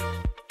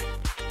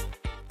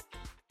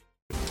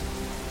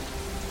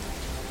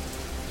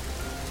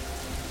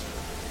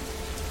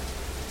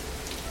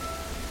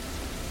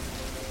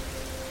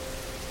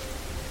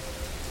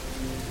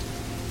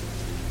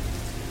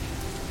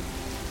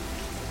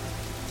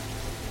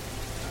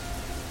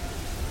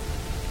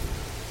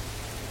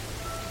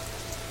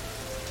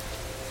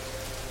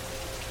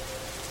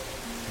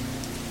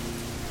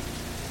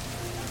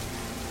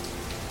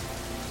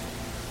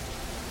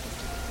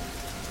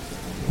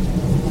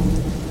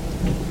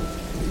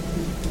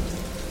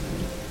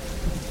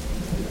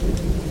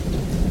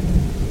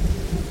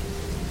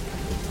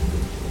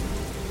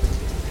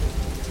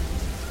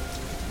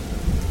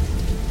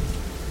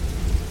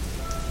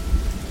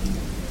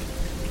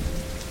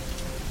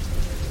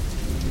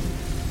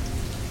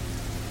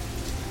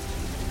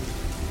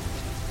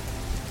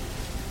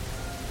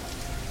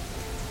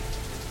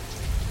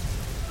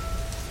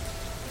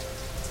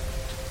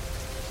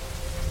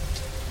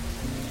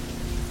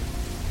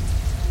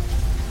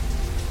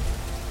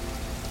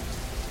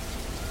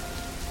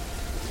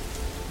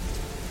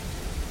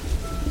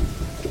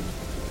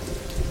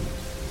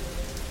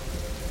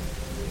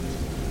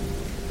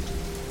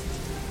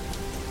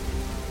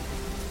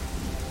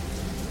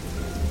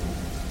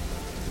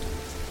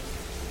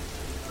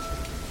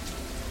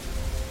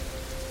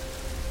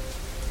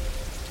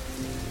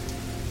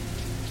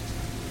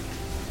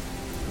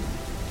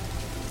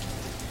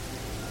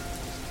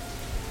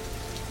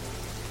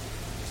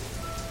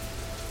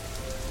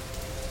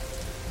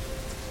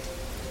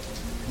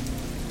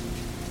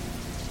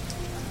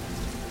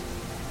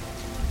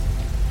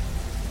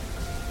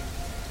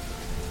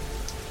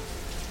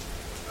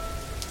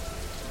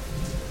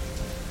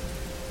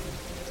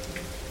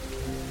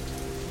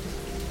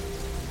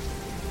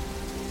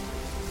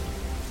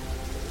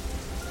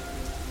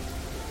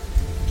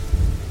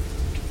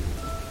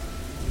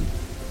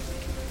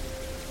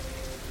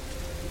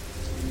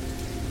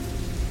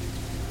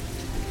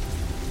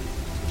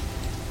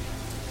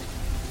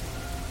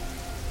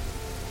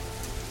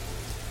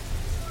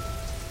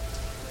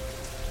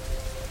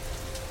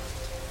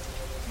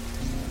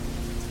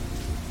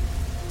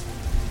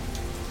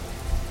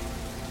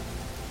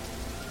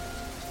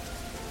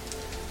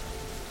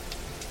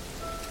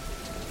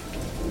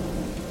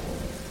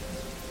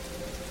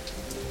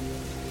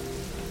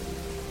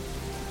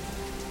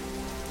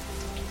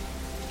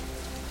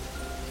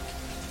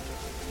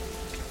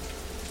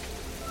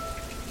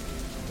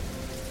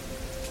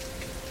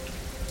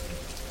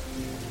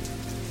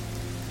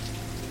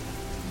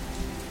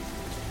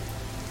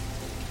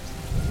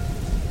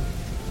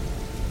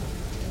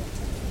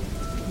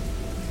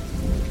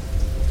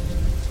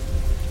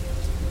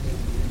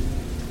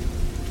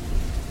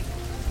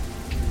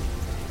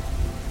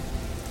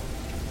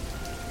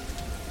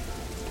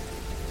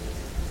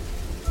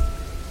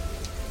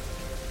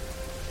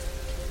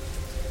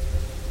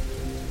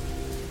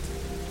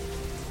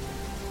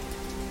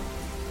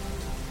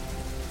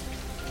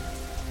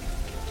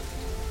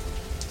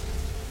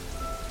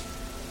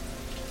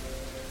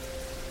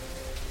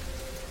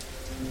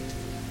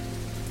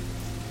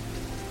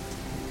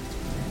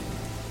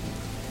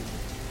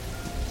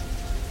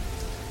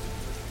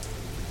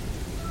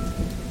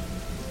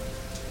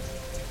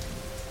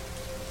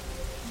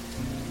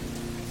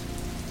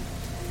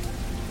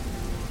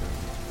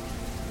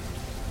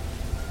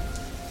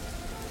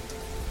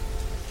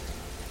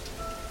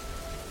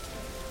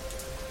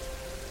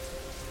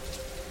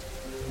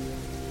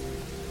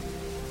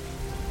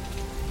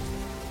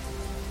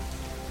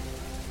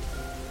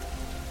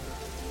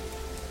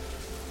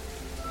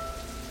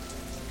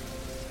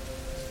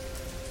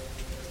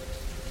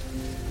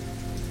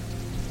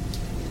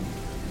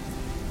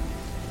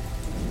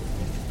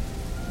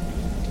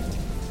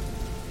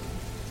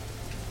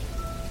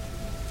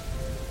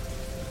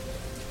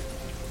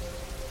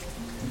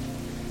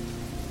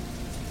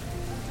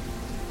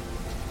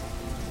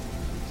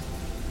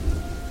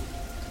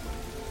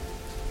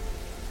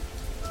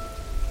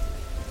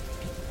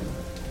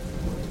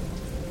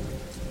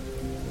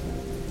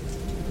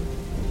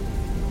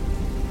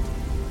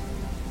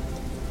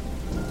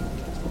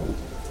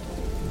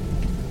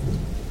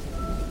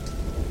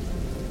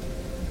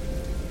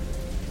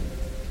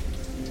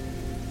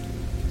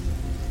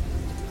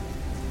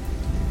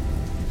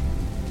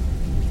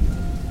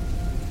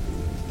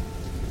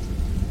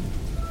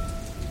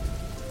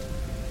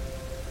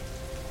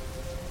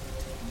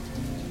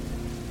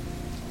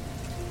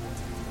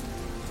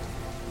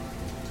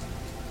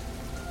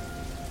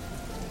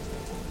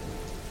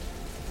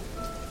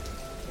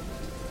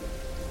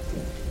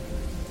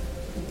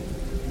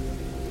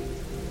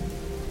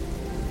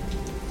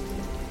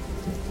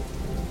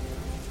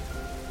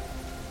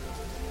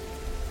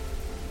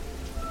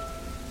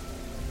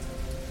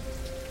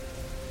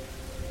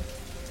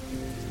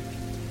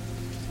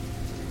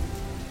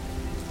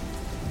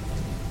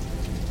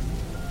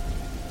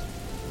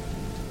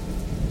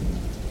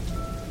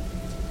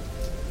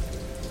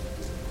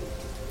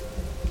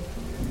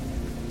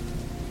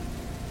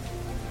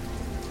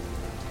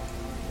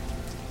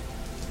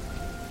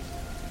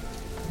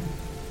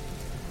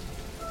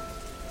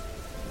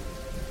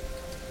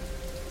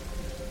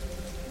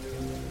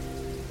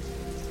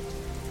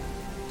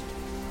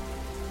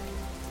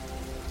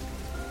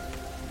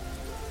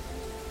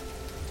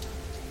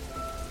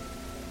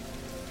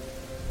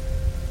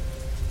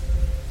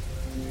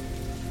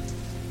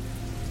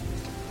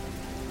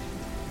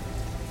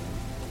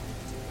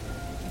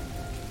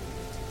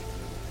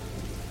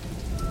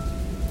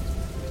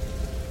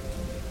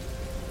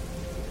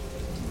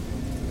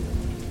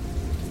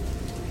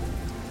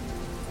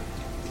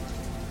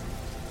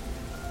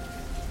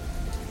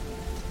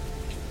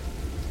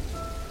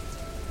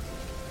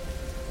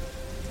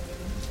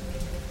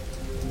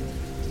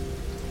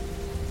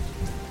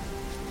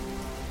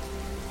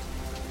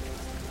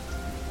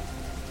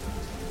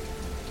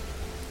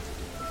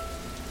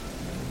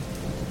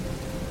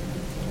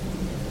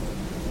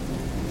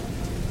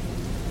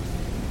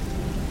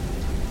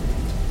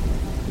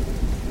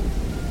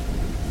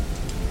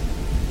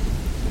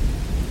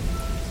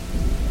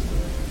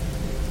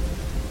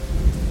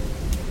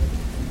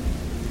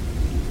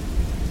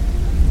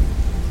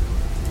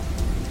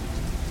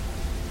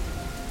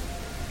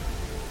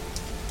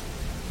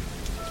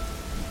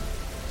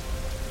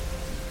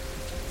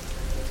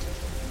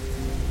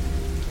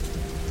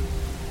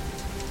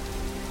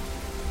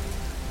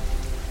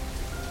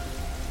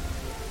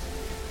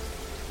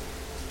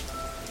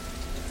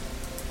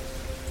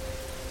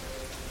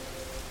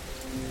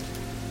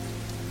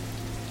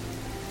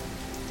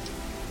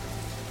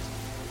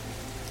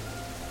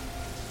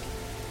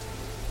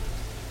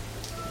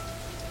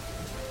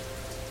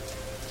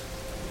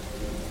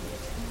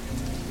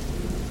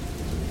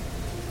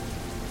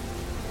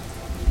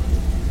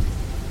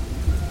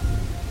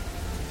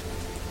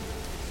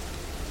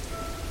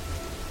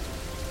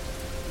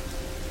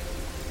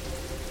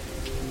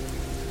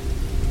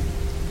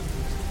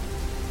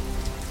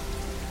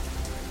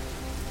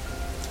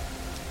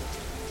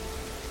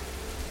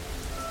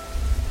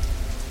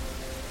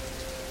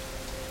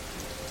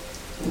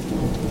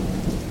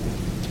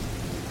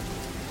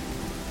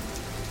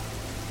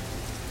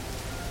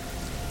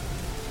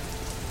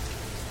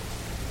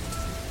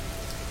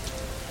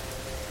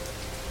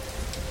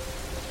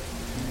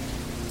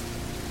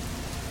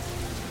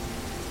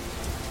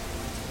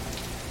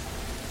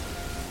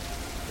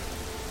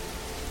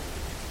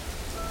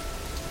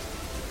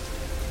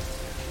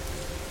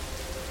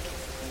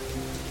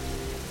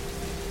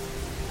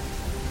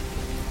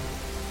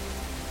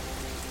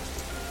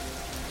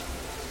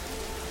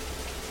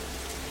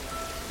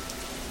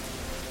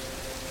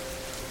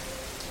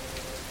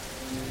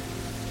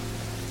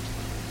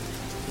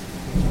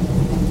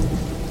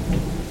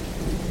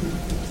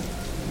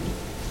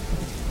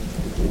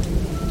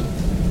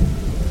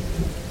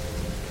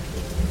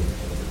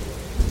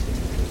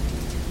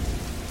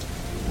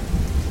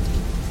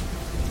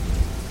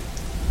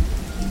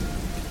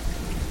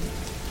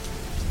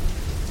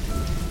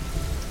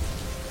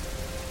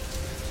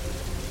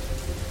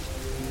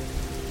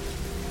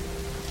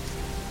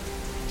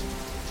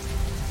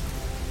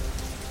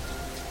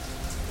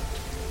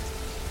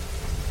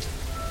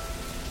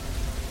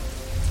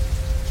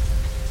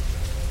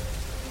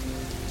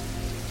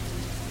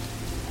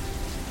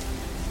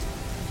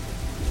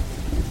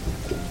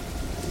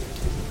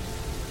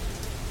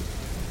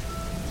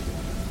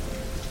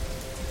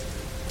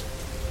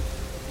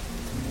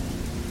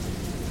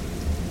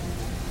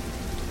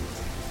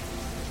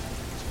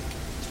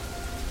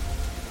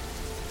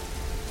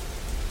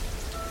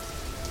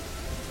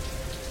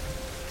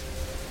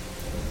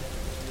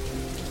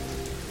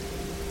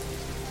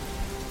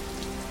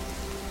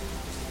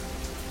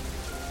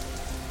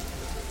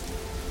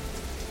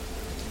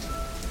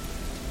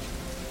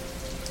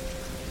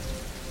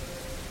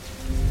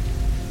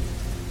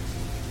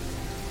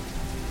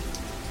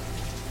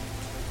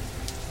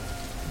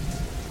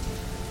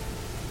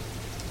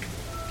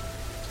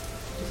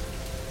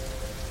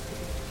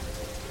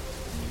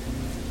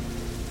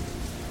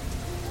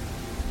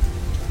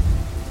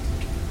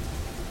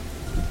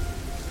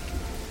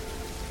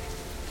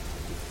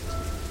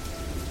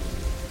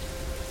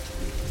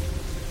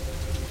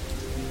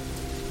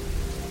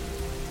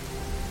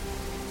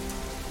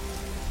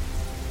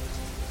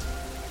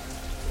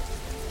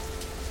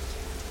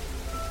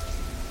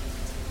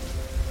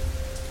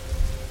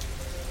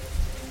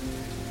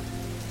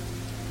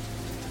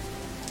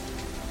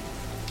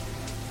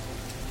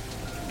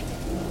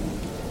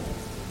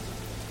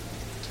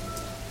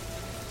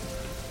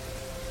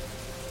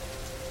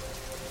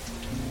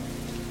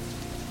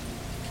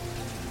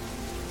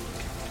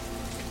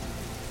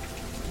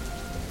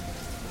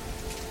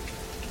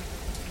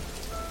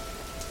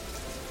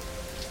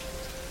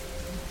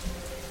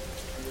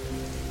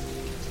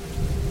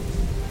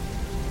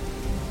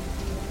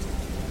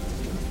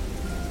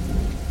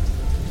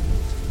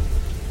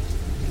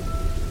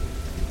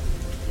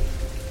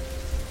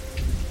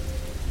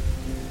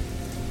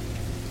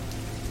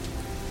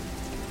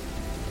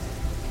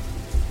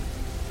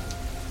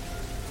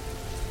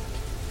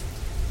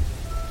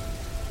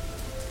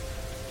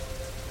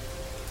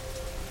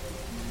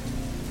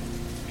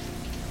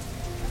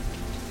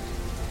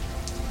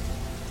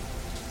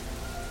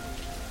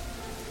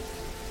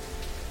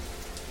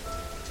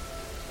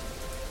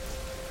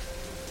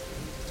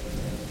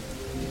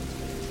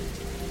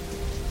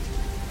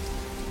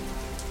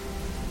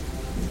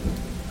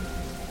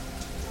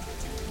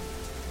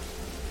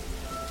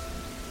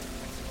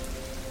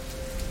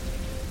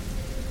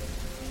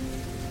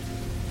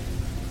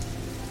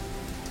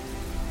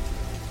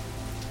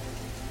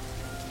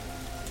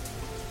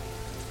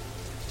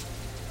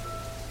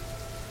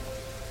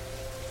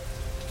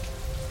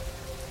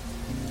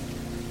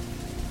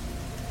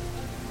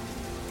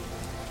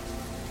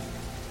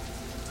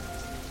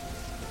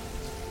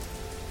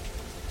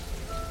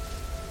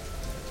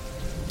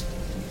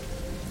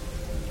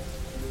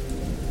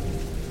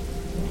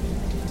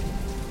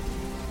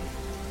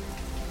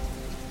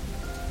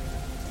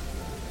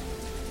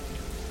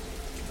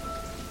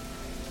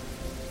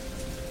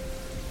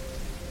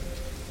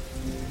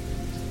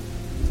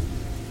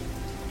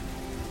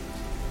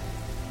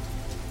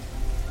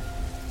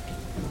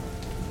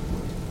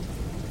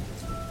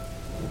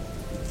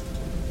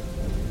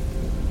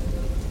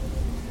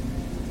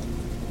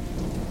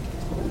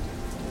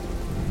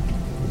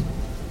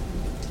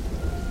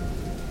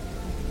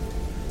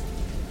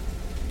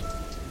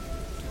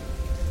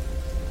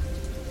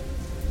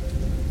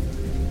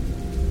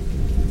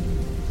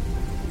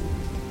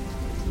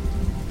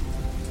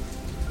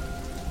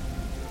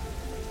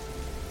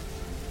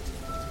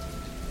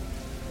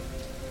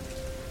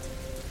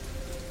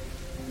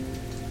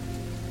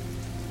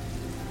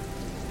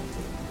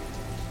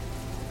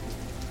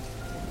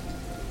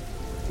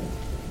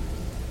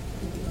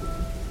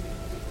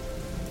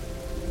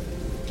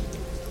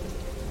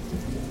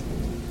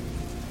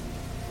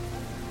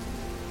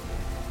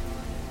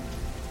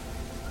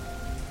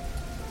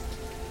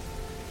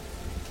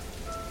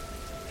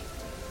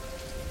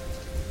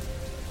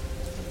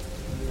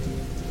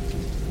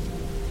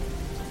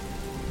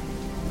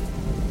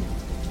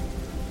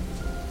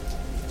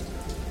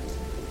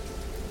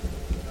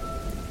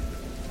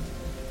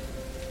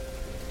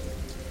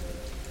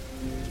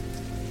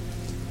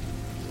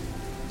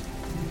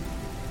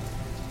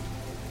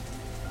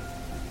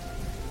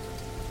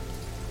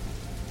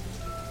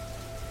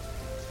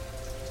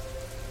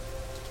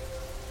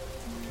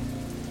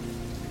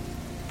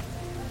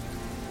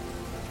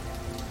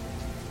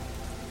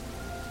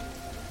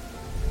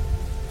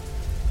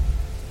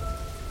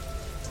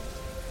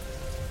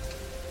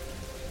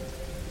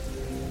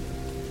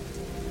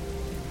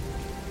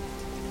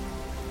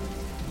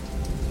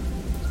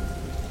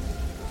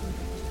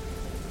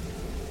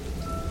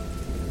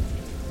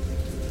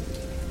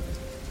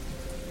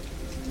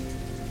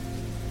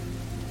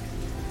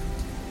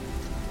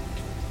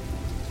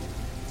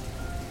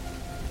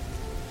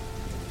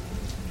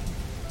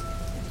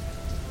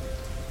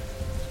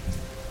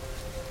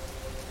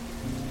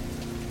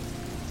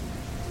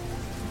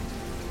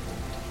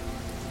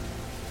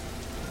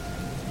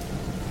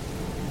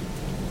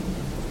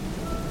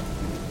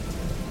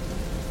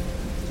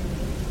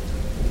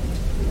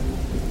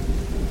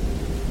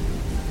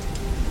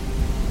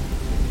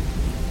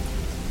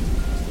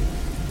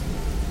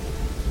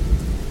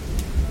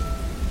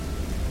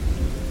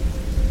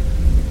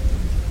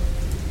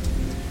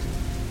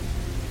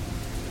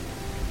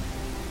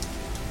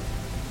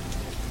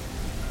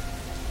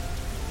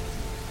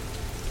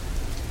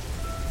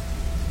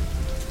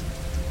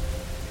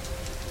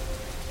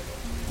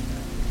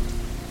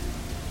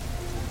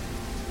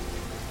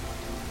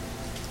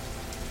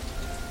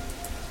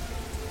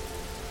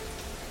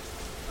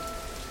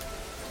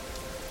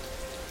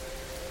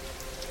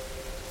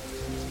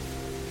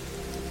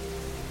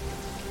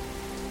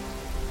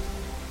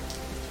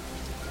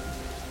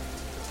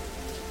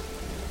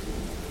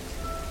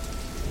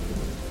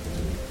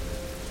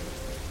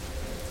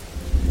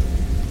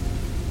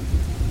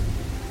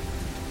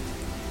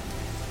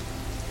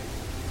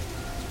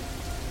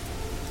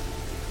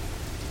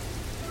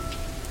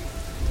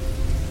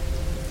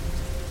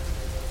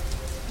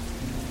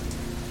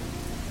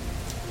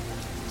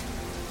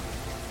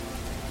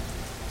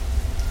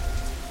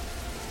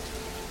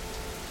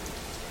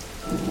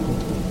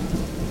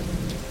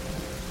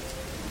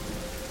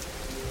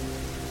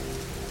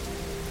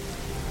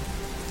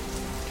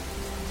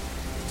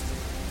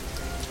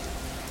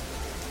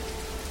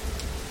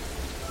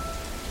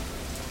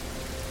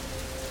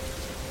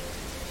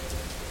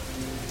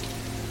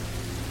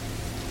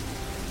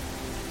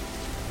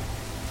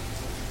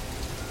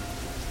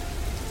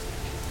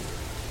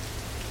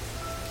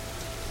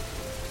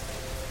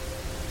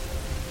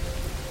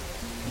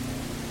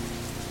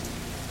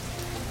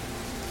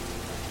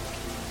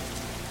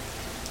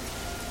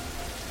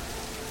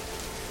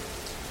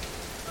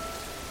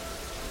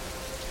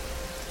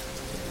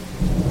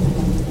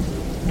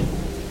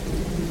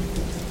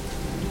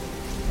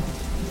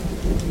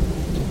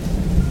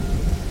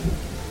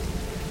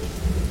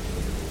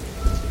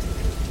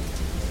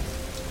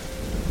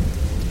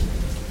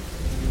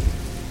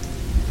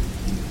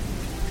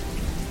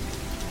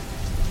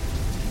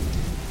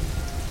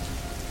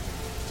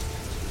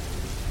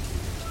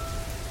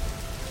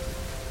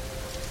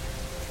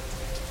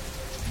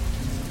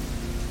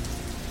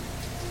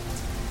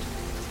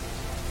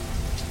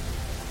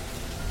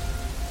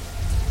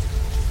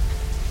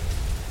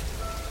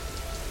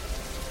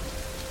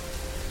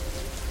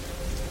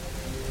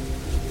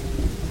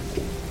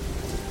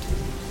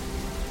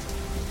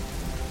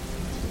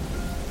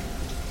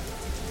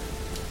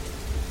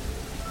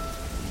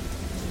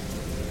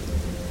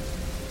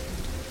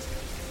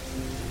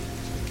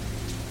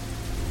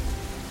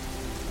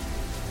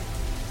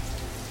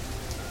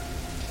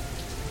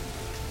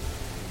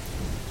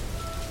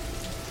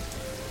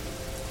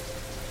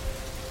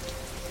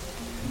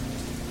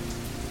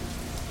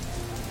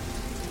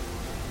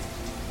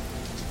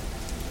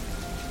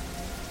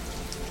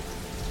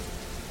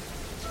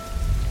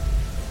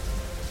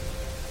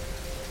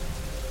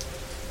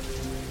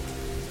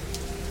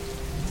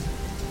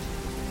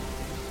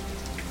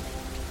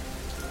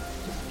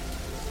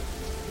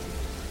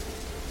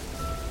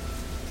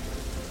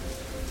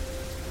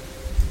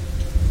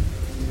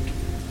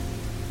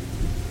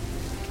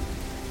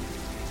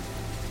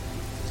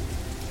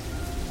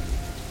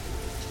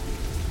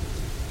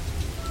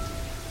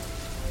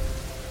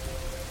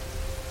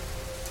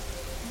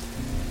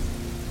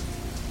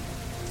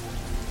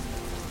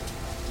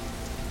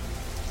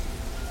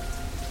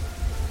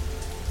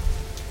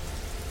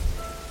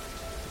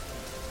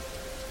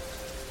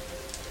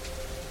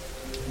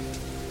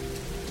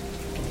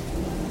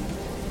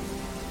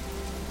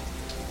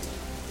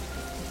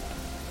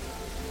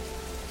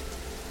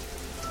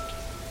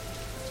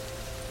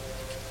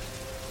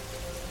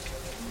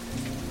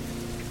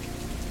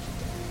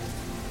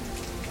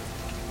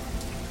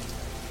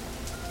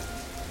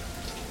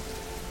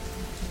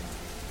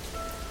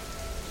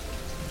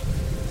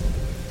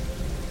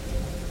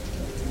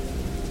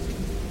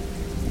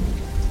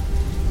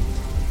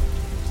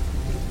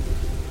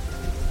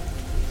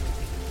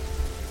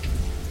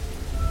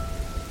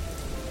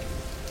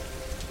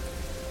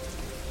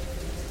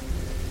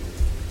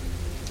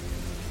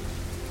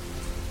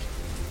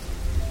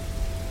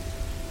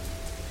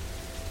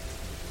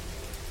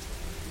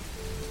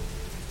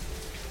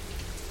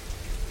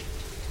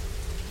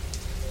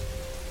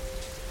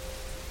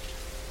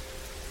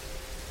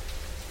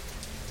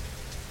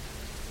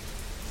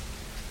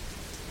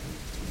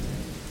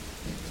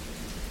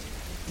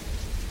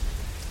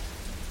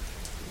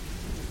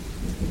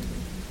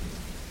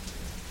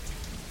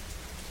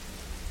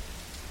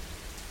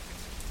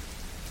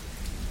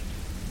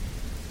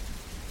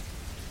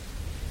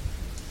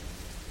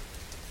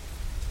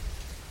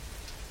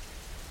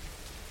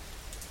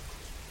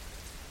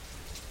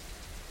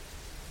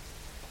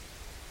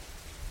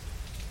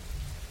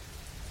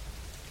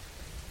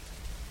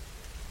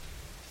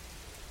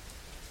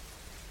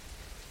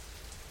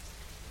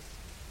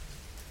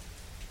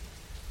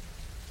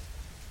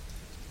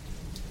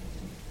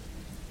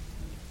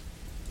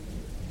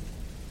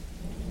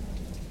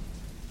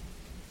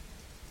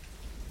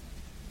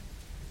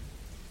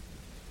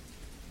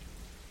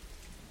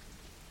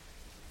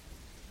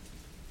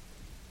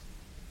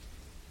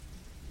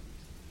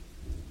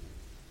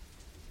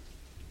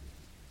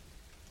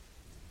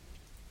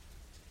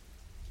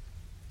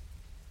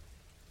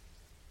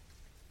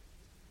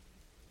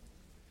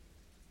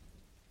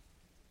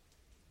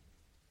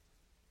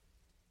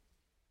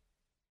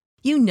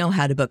 You know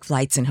how to book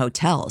flights and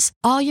hotels.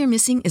 All you're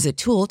missing is a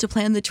tool to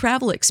plan the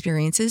travel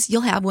experiences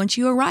you'll have once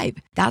you arrive.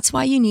 That's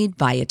why you need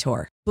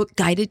Viator. Book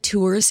guided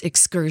tours,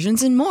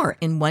 excursions, and more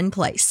in one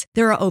place.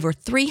 There are over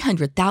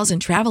 300,000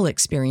 travel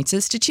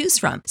experiences to choose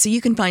from, so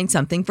you can find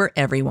something for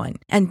everyone.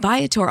 And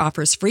Viator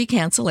offers free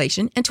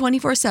cancellation and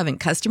 24/7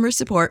 customer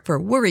support for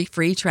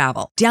worry-free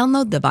travel.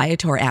 Download the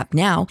Viator app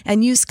now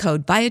and use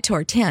code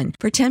Viator10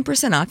 for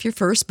 10% off your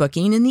first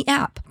booking in the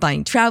app.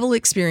 Find travel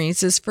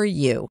experiences for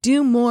you.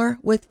 Do more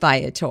with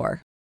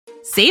Viator.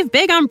 Save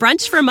big on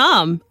brunch for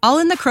mom, all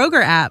in the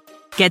Kroger app.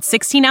 Get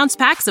 16-ounce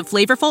packs of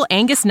flavorful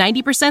Angus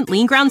 90%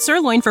 lean ground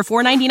sirloin for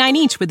 $4.99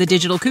 each with a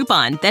digital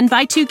coupon. Then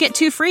buy 2, get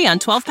 2 free on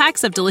 12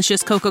 packs of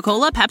delicious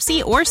Coca-Cola,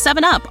 Pepsi, or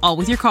 7-Up, all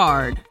with your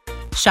card.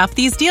 Shop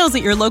these deals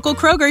at your local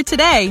Kroger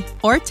today,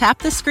 or tap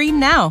the screen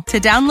now to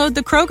download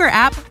the Kroger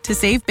app to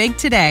save big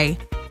today.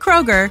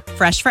 Kroger,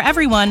 fresh for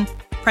everyone.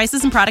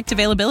 Prices and product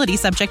availability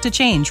subject to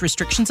change.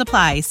 Restrictions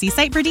apply. See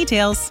site for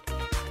details.